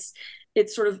sources it's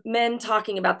sort of men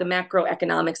talking about the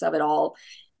macroeconomics of it all,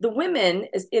 the women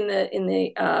is in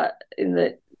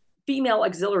the female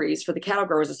auxiliaries for the cattle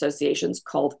growers associations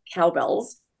called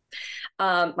cowbells.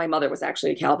 My mother was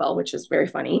actually a cowbell, which is very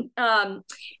funny.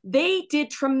 They did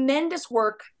tremendous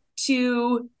work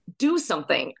to do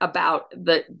something about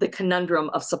the conundrum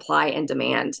of supply and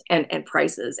demand and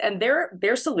prices. And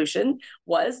their solution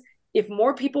was, if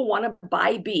more people want to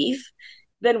buy beef,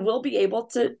 then we'll be able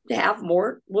to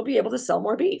sell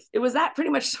more beef. It was that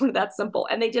pretty much sort of that simple.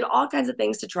 And they did all kinds of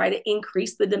things to try to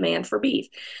increase the demand for beef.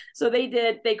 So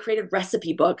they created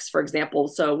recipe books, for example.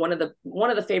 So one of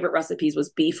the favorite recipes was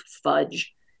beef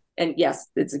fudge. And yes,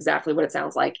 it's exactly what it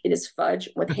sounds like. It is fudge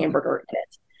with hamburger in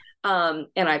it.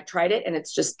 And I've tried it and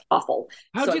it's just awful.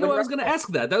 How do you know I was going to ask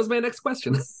that? That was my next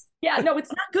question. Yeah, no,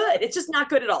 it's not good. It's just not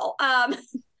good at all.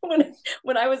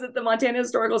 When I was at the Montana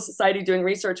Historical Society doing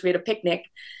research, we had a picnic,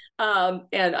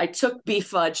 and I took beef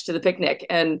fudge to the picnic,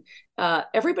 and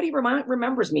everybody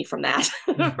remembers me from that.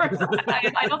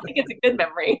 I don't think it's a good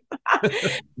memory.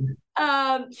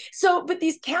 But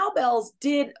these cowbells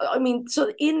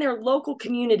so in their local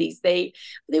communities, they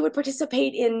would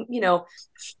participate in,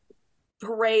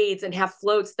 parades and have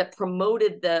floats that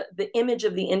promoted the image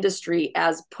of the industry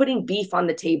as putting beef on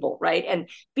the table, right? And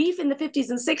beef in the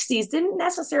 50s and 60s didn't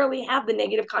necessarily have the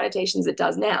negative connotations it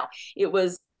does now. It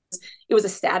was a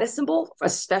status symbol,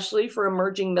 especially for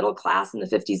emerging middle class in the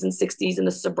 50s and 60s, and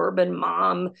the suburban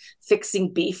mom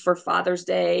fixing beef for Father's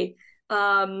Day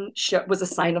was a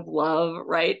sign of love,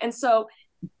 right? And so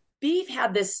beef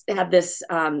had this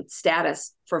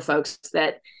status for folks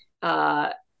that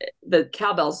the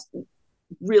cowbells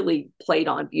really played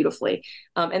on beautifully.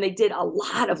 And they did a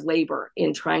lot of labor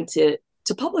in trying to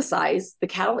publicize the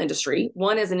cattle industry,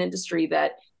 one as an industry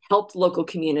that helped local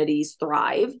communities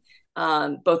thrive,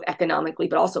 both economically,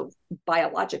 but also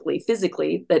biologically,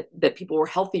 physically, that people were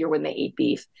healthier when they ate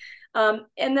beef. And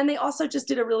then they also just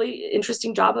did a really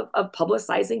interesting job of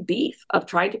publicizing beef, of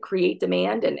trying to create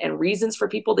demand and reasons for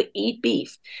people to eat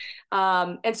beef.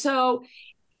 And so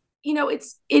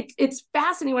it's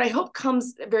fascinating. What I hope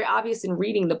comes very obvious in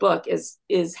reading the book is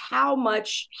how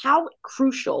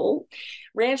crucial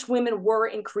ranch women were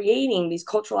in creating these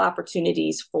cultural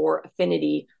opportunities for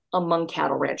affinity among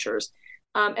cattle ranchers.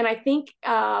 And I think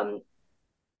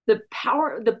the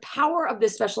power of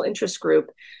this special interest group,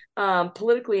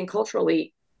 politically and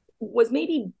culturally, was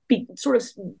maybe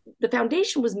the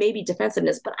foundation was maybe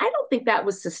defensiveness, but I don't think that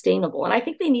was sustainable. And I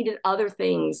think they needed other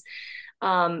things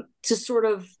to sort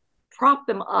of prop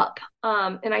them up.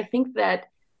 And I think that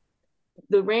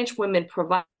the ranch women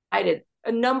provided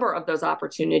a number of those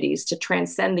opportunities to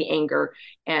transcend the anger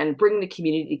and bring the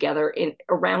community together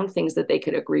around things that they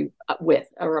could agree with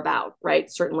or about,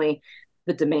 right? Certainly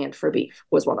the demand for beef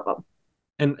was one of them.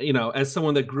 And, as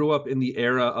someone that grew up in the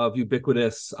era of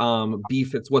ubiquitous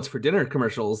beef, it's what's for dinner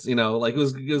commercials, it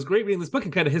was great reading this book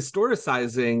and kind of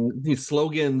historicizing these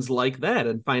slogans like that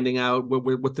and finding out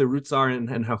what their roots are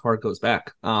and how far it goes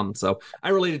back. So I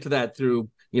related to that through,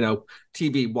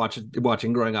 TV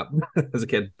watching growing up as a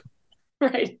kid.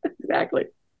 Right, exactly.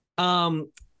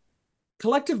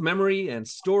 Collective memory and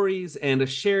stories and a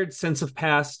shared sense of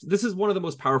past. This is one of the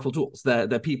most powerful tools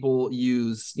that people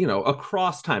use,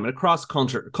 across time and across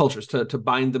cultures to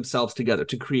bind themselves together,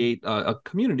 to create a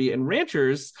community. And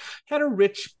ranchers had a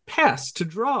rich past to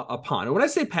draw upon. And when I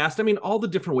say past, I mean all the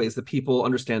different ways that people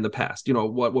understand the past,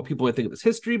 what people might think of as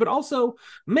history, but also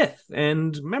myth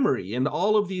and memory and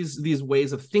all of these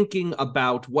ways of thinking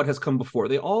about what has come before.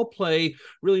 They all play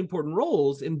really important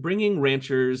roles in bringing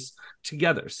ranchers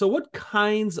together. So what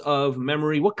kinds of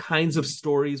memory, what kinds of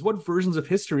stories, what versions of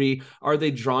history are they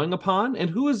drawing upon, and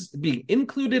who is being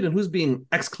included and who's being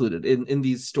excluded in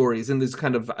these stories, in these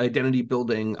kind of identity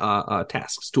building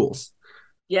tasks, tools?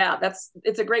 Yeah,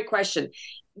 it's a great question.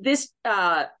 this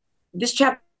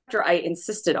chapter I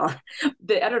insisted on.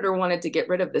 The editor wanted to get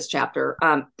rid of this chapter,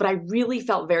 but I really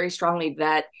felt very strongly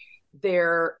that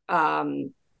their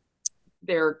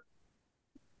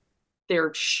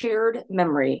shared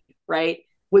memory, right,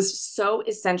 was so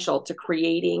essential to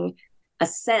creating a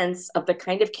sense of the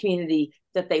kind of community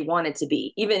that they wanted to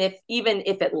be, even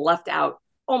if it left out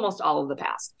almost all of the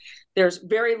past. There's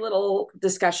very little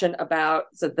discussion about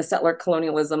the settler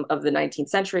colonialism of the 19th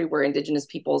century, where indigenous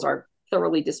peoples are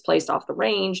thoroughly displaced off the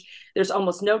range. There's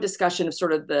almost no discussion of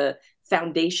sort of the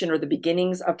foundation or the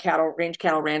beginnings of cattle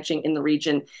ranching in the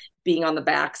region being on the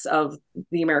backs of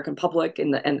the American public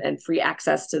and free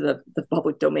access to the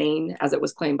public domain as it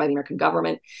was claimed by the American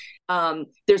government.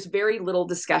 There's very little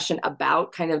discussion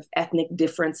about kind of ethnic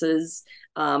differences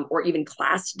or even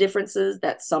class differences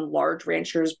that some large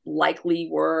ranchers likely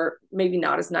were maybe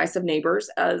not as nice of neighbors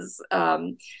as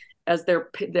they're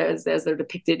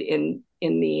depicted in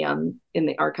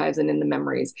the archives and in the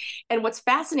memories. And what's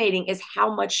fascinating is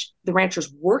how much the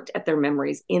ranchers worked at their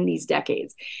memories in these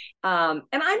decades. And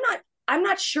I'm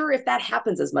not sure if that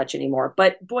happens as much anymore.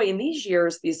 But boy, in these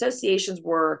years, the associations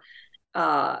were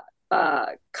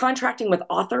contracting with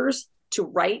authors to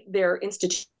write their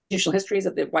institutional histories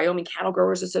of the Wyoming Cattle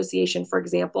Growers Association, for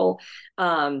example.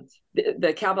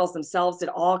 The cowbells themselves did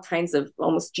all kinds of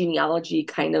almost genealogy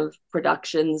kind of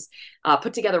productions,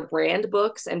 put together brand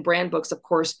books, and brand books, of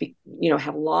course,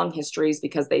 have long histories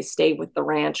because they stay with the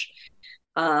ranch,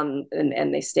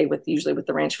 and they stay usually with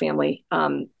the ranch family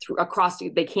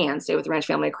they can stay with the ranch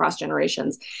family across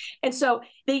generations. And so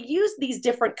they use these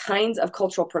different kinds of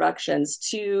cultural productions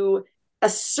to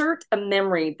assert a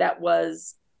memory that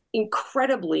was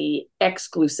incredibly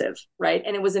exclusive, right?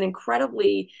 And it was an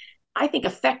incredibly, I think,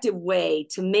 effective way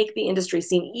to make the industry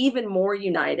seem even more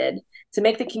united, to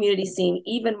make the community seem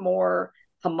even more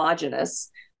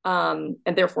homogenous, and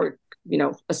therefore, we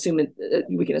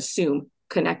can assume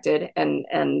connected and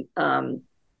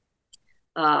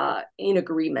in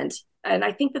agreement. And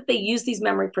I think that they use these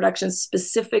memory productions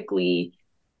specifically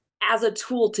as a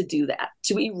tool to do that,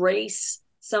 to erase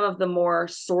some of the more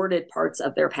sordid parts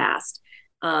of their past,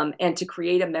 and to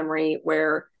create a memory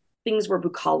where things were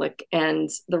bucolic, and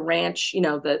the ranch,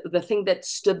 the thing that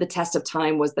stood the test of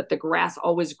time was that the grass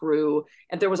always grew,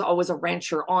 and there was always a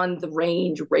rancher on the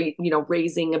range,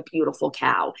 raising a beautiful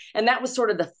cow. And that was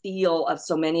sort of the feel of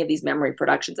so many of these memory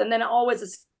productions. And then always a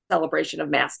celebration of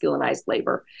masculinized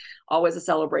labor, always a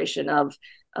celebration of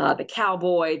the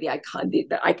cowboy, the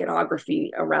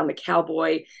iconography around the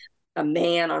cowboy. A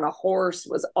man on a horse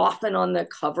was often on the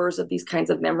covers of these kinds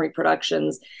of memory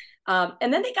productions. And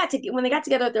then when they got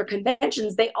together at their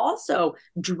conventions, they also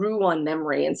drew on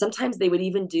memory. And sometimes they would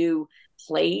even do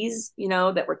plays,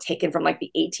 that were taken from like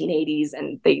the 1880s.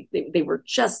 And they were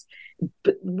just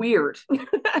weird,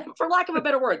 for lack of a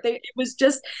better word. It was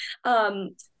just,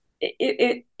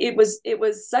 it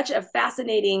was such a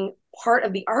fascinating part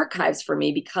of the archives for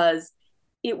me, because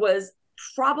it was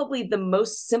probably the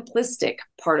most simplistic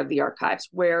part of the archives,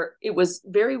 where it was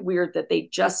very weird that they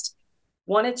just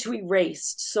wanted to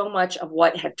erase so much of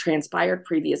what had transpired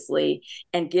previously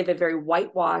and give a very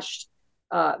whitewashed,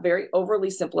 very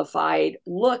overly simplified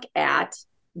look at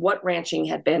what ranching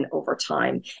had been over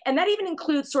time. And that even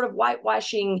includes sort of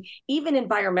whitewashing even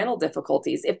environmental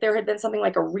difficulties. If there had been something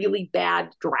like a really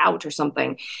bad drought or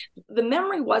something, the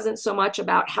memory wasn't so much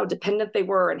about how dependent they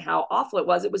were and how awful it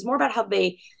was. It was more about how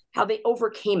they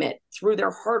overcame it through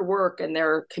their hard work and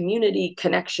their community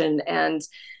connection and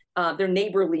their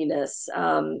neighborliness.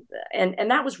 And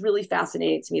that was really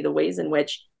fascinating to me, the ways in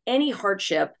which any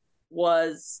hardship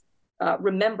was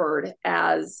remembered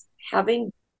as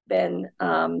having been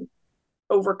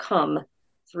overcome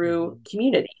through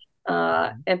community,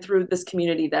 and through this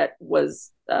community that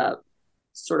was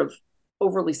sort of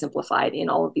overly simplified in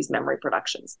all of these memory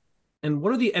productions. And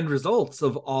what are the end results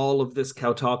of all of this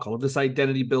cow talk, all of this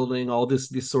identity building, all this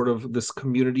sort of this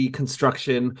community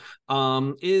construction,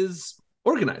 is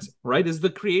organizing, right? Is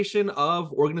the creation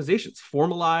of organizations,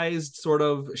 formalized sort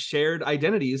of shared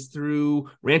identities through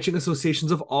ranching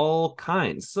associations of all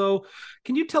kinds. So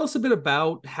can you tell us a bit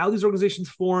about how these organizations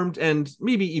formed, and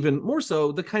maybe even more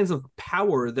so, the kinds of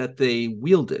power that they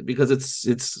wielded? Because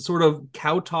it's sort of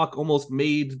cow talk almost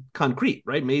made concrete,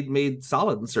 right? Made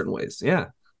solid in certain ways. Yeah.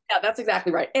 Yeah, that's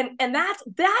exactly right. And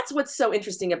that's what's so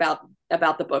interesting about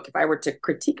the book. If I were to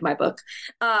critique my book,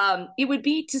 it would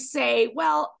be to say,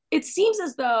 well, it seems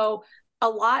as though a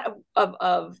lot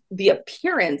of the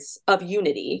appearance of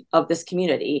unity of this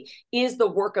community is the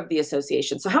work of the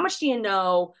association. So how much do you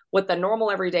know what the normal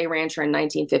everyday rancher in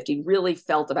 1950 really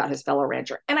felt about his fellow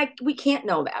rancher? And we can't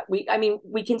know that.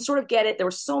 We can sort of get it. There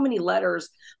were so many letters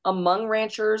among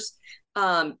ranchers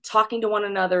talking to one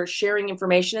another, sharing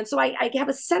information. And so I have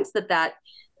a sense that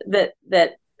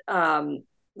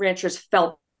ranchers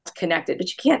felt connected, but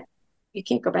you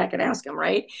can't go back and ask them,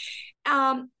 right?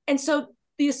 And so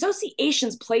the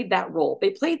associations played that role.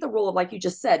 They played the role of, like you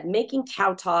just said, making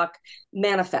cow talk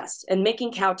manifest and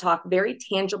making cow talk very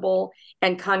tangible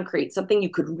and concrete, something you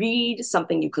could read,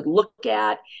 something you could look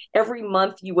at. Every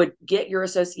month you would get your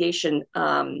association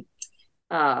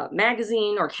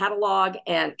magazine or catalog,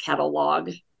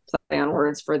 play on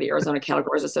words for the Arizona Cattle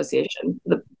Growers Association.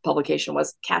 The publication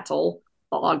was Cattle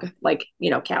Log, like,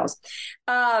 cows.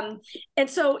 And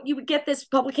so you would get this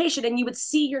publication and you would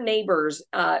see your neighbors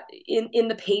in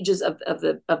the pages of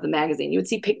the magazine. You would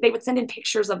see, they would send in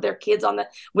pictures of their kids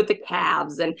with the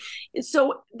calves. And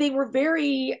so they were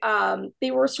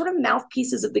they were sort of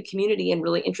mouthpieces of the community in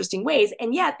really interesting ways.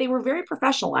 And yet they were very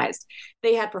professionalized.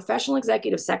 They had professional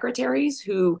executive secretaries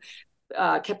who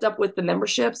kept up with the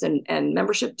memberships and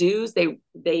membership dues.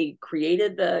 They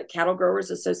created the Cattle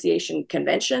Growers Association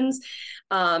conventions,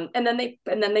 and then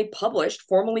they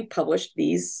formally published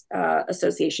these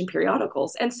association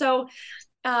periodicals. And so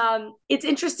it's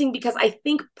interesting because I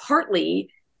think partly,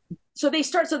 so the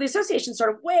association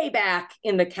started way back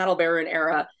in the cattle baron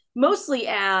era, mostly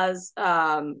as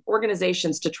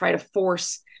organizations to try to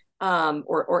force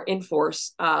or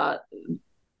enforce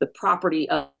the property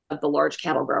of the large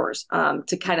cattle growers,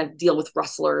 to kind of deal with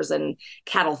rustlers and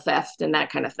cattle theft and that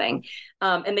kind of thing.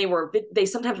 And they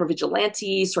sometimes were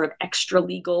vigilantes, sort of extra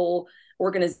legal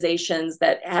organizations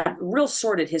that had real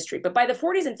sordid history. But by the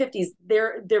 40s and 50s,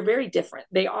 they're very different.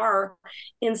 They are,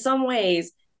 in some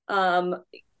ways, a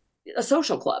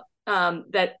social club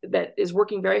that is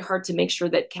working very hard to make sure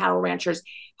that cattle ranchers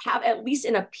have at least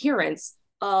an appearance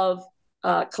of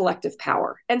collective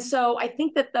power. And so I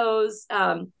think that those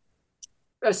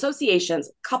associations,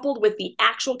 coupled with the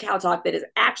actual cow talk that is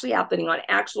actually happening on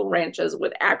actual ranches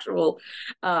with actual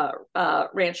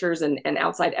ranchers and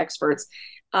outside experts,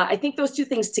 I think those two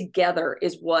things together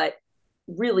is what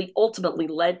really ultimately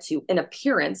led to an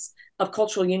appearance of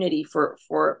cultural unity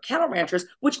for cattle ranchers,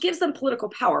 which gives them political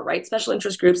power, right? Special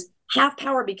interest groups have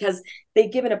power because they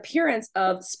give an appearance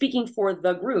of speaking for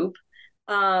the group.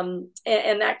 And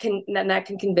that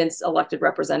can convince elected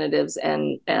representatives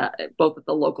and both at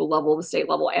the local level, the state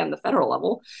level, and the federal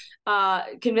level,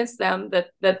 convince them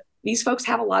that these folks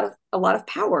have a lot of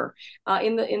power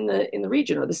in the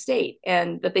region or the state,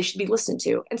 and that they should be listened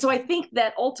to. And so I think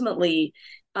that ultimately,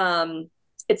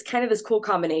 it's kind of this cool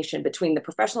combination between the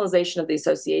professionalization of the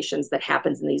associations that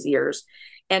happens in these years,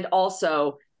 and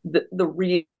also the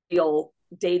real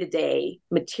day-to-day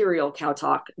material cow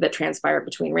talk that transpired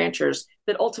between ranchers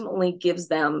that ultimately gives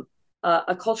them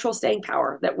a cultural staying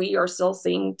power that we are still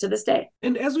seeing to this day.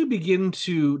 And as we begin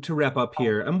to wrap up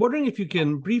here, I'm wondering if you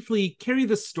can briefly carry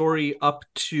the story up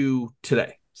to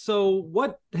today. So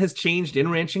what has changed in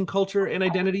ranching culture and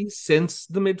identity since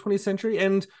the mid-20th century,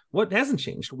 and what hasn't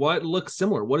changed? What looks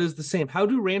similar? What is the same? How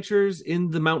do ranchers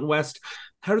in the Mountain West,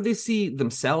 how do they see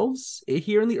themselves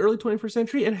here in the early 21st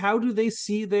century, and how do they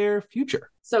see their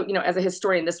future? So, as a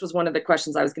historian, this was one of the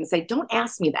questions I was going to say. Don't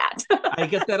ask me that. I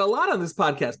get that a lot on this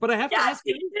podcast, but I have to ask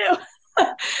you. You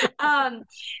do.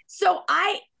 So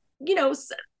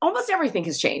almost everything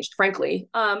has changed, frankly,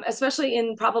 especially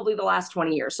in probably the last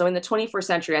 20 years. So in the 21st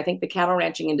century, I think the cattle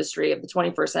ranching industry of the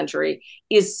 21st century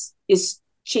is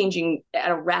changing at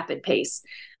a rapid pace.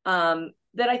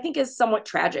 That I think is somewhat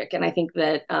tragic. And I think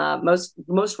that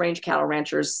most range cattle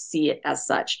ranchers see it as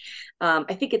such.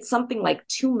 I think it's something like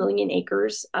 2 million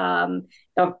acres of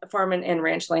farm and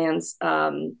ranch lands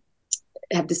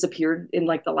have disappeared in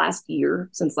like the last year,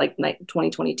 since like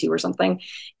 2022 or something.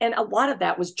 And a lot of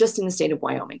that was just in the state of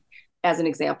Wyoming, as an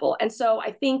example. And so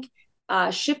I think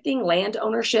shifting land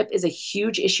ownership is a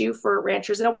huge issue for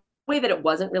ranchers in a way that it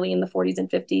wasn't really in the 40s and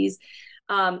 50s.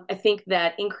 I think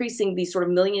that increasing these sort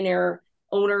of millionaire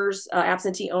owners,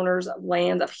 absentee owners of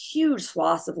land, of huge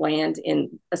swaths of land,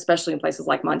 especially in places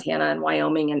like Montana and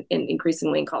Wyoming, and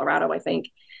increasingly in Colorado, I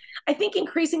think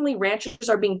increasingly ranchers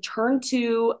are being turned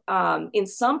to, in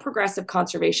some progressive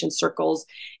conservation circles,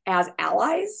 as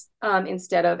allies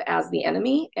instead of as the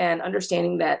enemy, and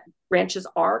understanding that ranches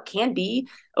can be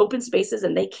open spaces,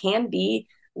 and they can be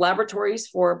laboratories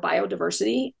for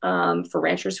biodiversity for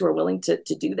ranchers who are willing to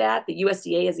do that. The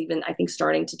USDA is even, I think,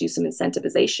 starting to do some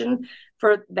incentivization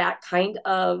for that kind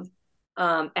of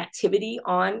activity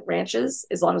on ranches,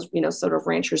 as long as, sort of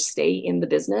ranchers stay in the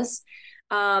business.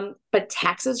 But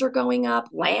taxes are going up,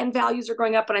 land values are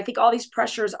going up. And I think all these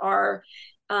pressures are,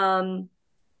 are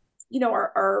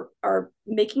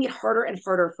making it harder and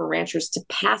harder for ranchers to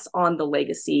pass on the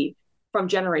legacy from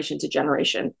generation to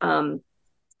generation.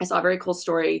 I saw a very cool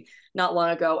story not long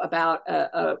ago about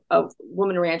a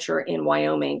woman rancher in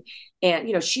Wyoming.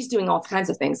 And, she's doing all kinds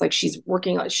of things. Like she's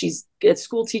a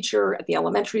school teacher at the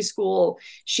elementary school.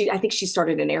 I think she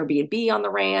started an Airbnb on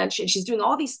the ranch, and she's doing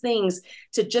all these things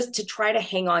to try to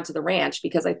hang on to the ranch,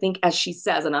 because I think, as she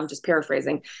says, and I'm just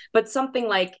paraphrasing, but something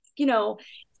like,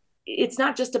 it's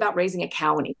not just about raising a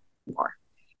cow anymore.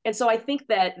 And so I think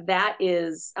that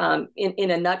is,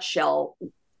 in a nutshell,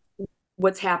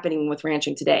 what's happening with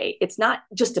ranching today. It's not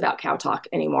just about cow talk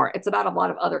anymore. It's about a lot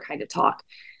of other kind of talk.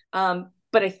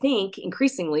 But I think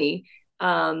increasingly,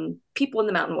 people in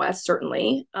the Mountain West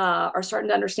certainly are starting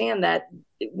to understand that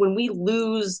when we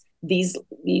lose these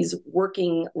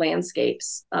working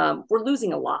landscapes, we're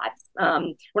losing a lot.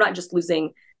 We're not just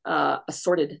losing a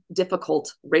sordid,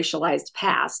 difficult, racialized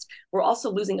past. We're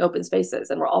also losing open spaces,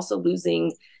 and we're also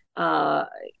losing,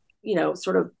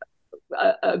 sort of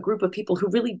a group of people who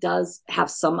really does have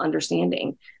some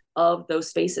understanding of those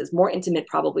spaces, more intimate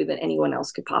probably than anyone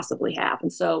else could possibly have.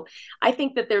 And so I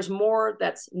think that there's more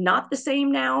that's not the same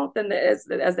now than as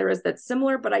there is that's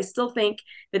similar, but I still think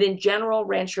that in general,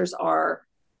 ranchers are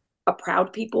a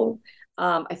proud people.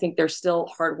 I think they're still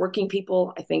hardworking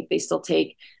people. I think they still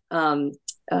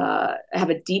have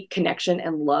a deep connection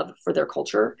and love for their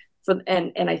culture.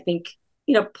 And I think,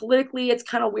 politically, it's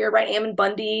kind of weird, right? Ammon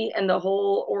Bundy and the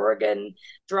whole Oregon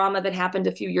drama that happened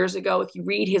a few years ago. If you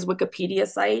read his Wikipedia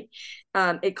site,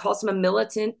 it calls him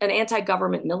an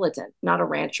anti-government militant, not a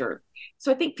rancher.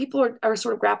 So I think people are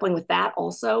sort of grappling with that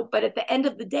also. But at the end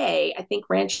of the day, I think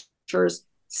ranchers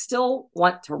still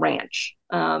want to ranch.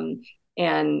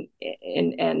 And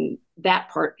that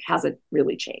part hasn't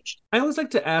really changed. I always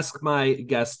like to ask my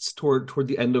guests toward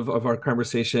the end of our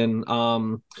conversation,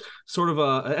 sort of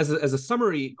as a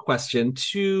summary question,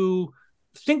 to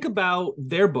think about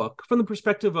their book from the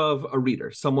perspective of a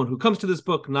reader, someone who comes to this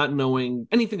book not knowing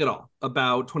anything at all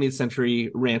about 20th century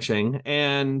ranching,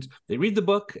 and they read the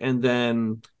book, and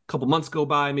then a couple months go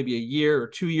by, maybe a year or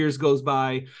 2 years goes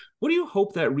by. What do you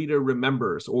hope that reader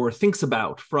remembers or thinks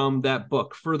about from that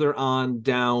book further on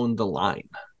down the line?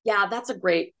 Yeah, that's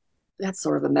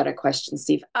sort of a meta question,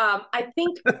 Steve. I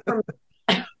think from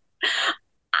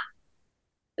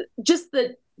just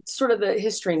the sort of the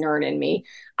history nerd in me,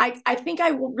 I think I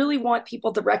really want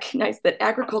people to recognize that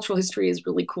agricultural history is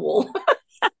really cool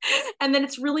and that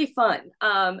it's really fun,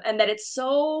 and that it's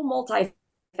so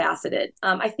multifaceted.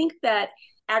 I think that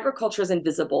agriculture is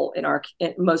invisible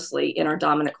mostly in our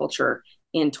dominant culture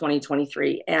in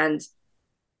 2023. And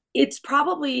it's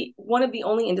probably one of the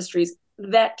only industries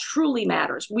that truly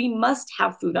matters. We must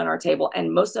have food on our table,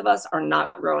 and most of us are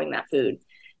not growing that food.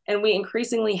 And we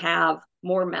increasingly have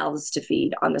more mouths to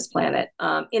feed on this planet,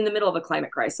 in the middle of a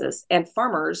climate crisis. And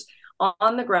farmers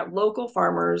on the ground, local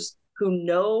farmers who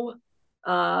know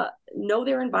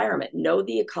their environment, know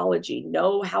the ecology,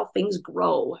 know how things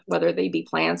grow, whether they be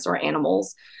plants or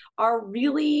animals, are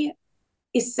really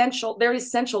essential. They're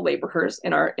essential laborers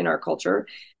in our culture.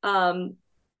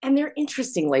 And they're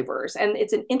interesting laborers. And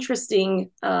it's an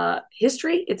interesting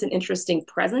history. It's an interesting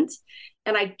present.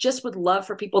 And I just would love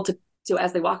for people to,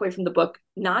 as they walk away from the book,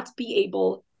 not be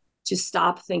able to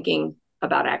stop thinking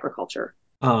about agriculture.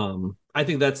 I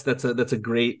think that's a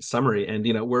great summary. And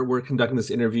we're conducting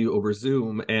this interview over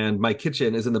Zoom, and my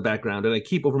kitchen is in the background, and I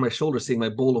keep over my shoulder seeing my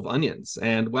bowl of onions.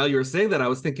 And while you were saying that, I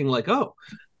was thinking like, oh,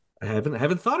 I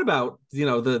haven't thought about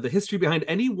the history behind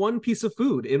any one piece of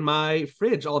food in my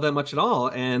fridge all that much at all,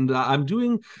 and I'm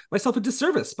doing myself a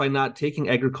disservice by not taking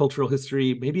agricultural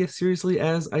history maybe as seriously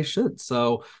as I should.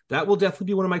 So that will definitely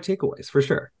be one of my takeaways for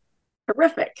sure.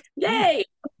 Terrific! Yay!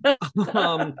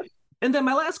 And then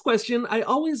my last question, I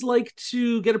always like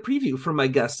to get a preview from my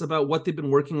guests about what they've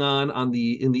been working on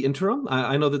in the interim.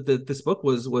 I know that this book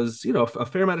was a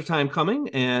fair amount of time coming,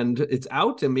 and it's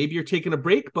out, and maybe you're taking a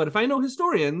break. But if I know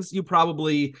historians, you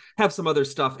probably have some other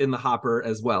stuff in the hopper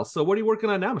as well. So what are you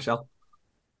working on now, Michelle?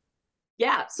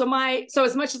 Yeah. So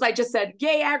as much as I just said,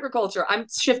 yay, agriculture, I'm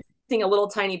shifting a little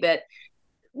tiny bit.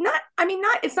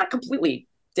 It's not completely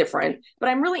different, but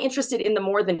I'm really interested in the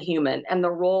more than human and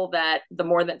the role that the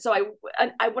more than. So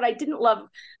what I didn't love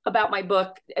about my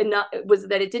book was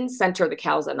that it didn't center the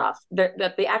cows enough.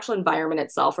 That the actual environment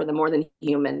itself, or the more than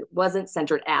human, wasn't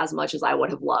centered as much as I would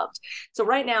have loved. So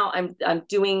right now I'm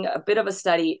doing a bit of a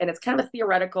study, and it's kind of a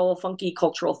theoretical, funky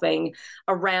cultural thing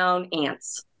around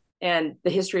ants. and the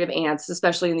history of ants,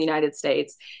 especially in the United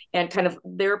States, and kind of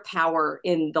their power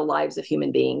in the lives of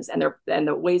human beings, and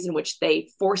the ways in which they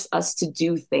force us to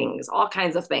do things, all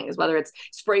kinds of things, whether it's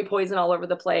spray poison all over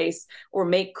the place or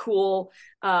make cool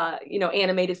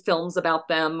animated films about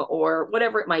them or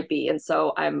whatever it might be. And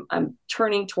so I'm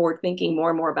turning toward thinking more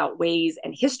and more about ways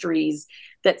and histories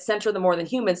that center the more than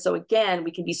humans. So again,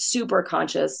 we can be super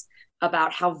conscious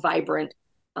about how vibrant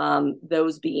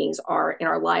those beings are in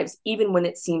our lives, even when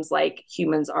it seems like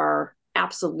humans are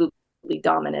absolutely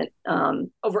dominant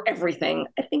over everything.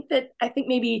 I think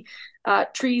maybe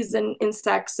trees and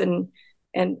insects and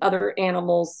other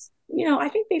animals, I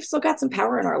think they've still got some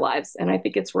power in our lives, and I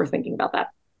think it's worth thinking about that.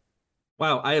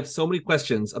 Wow, I have so many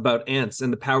questions about ants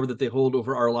and the power that they hold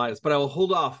over our lives, but I will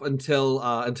hold off until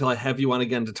I have you on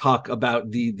again to talk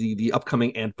about the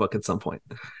upcoming ant book at some point.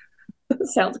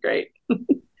 Sounds great.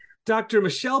 Dr.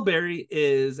 Michelle Berry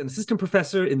is an assistant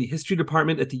professor in the history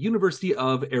department at the University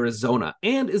of Arizona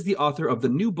and is the author of the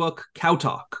new book, Cow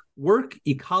Talk: Work,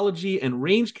 Ecology, and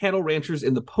Range Cattle Ranchers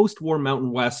in the Postwar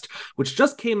Mountain West, which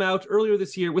just came out earlier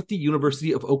this year with the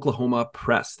University of Oklahoma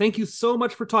Press. Thank you so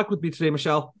much for talking with me today,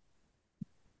 Michelle.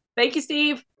 Thank you,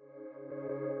 Steve.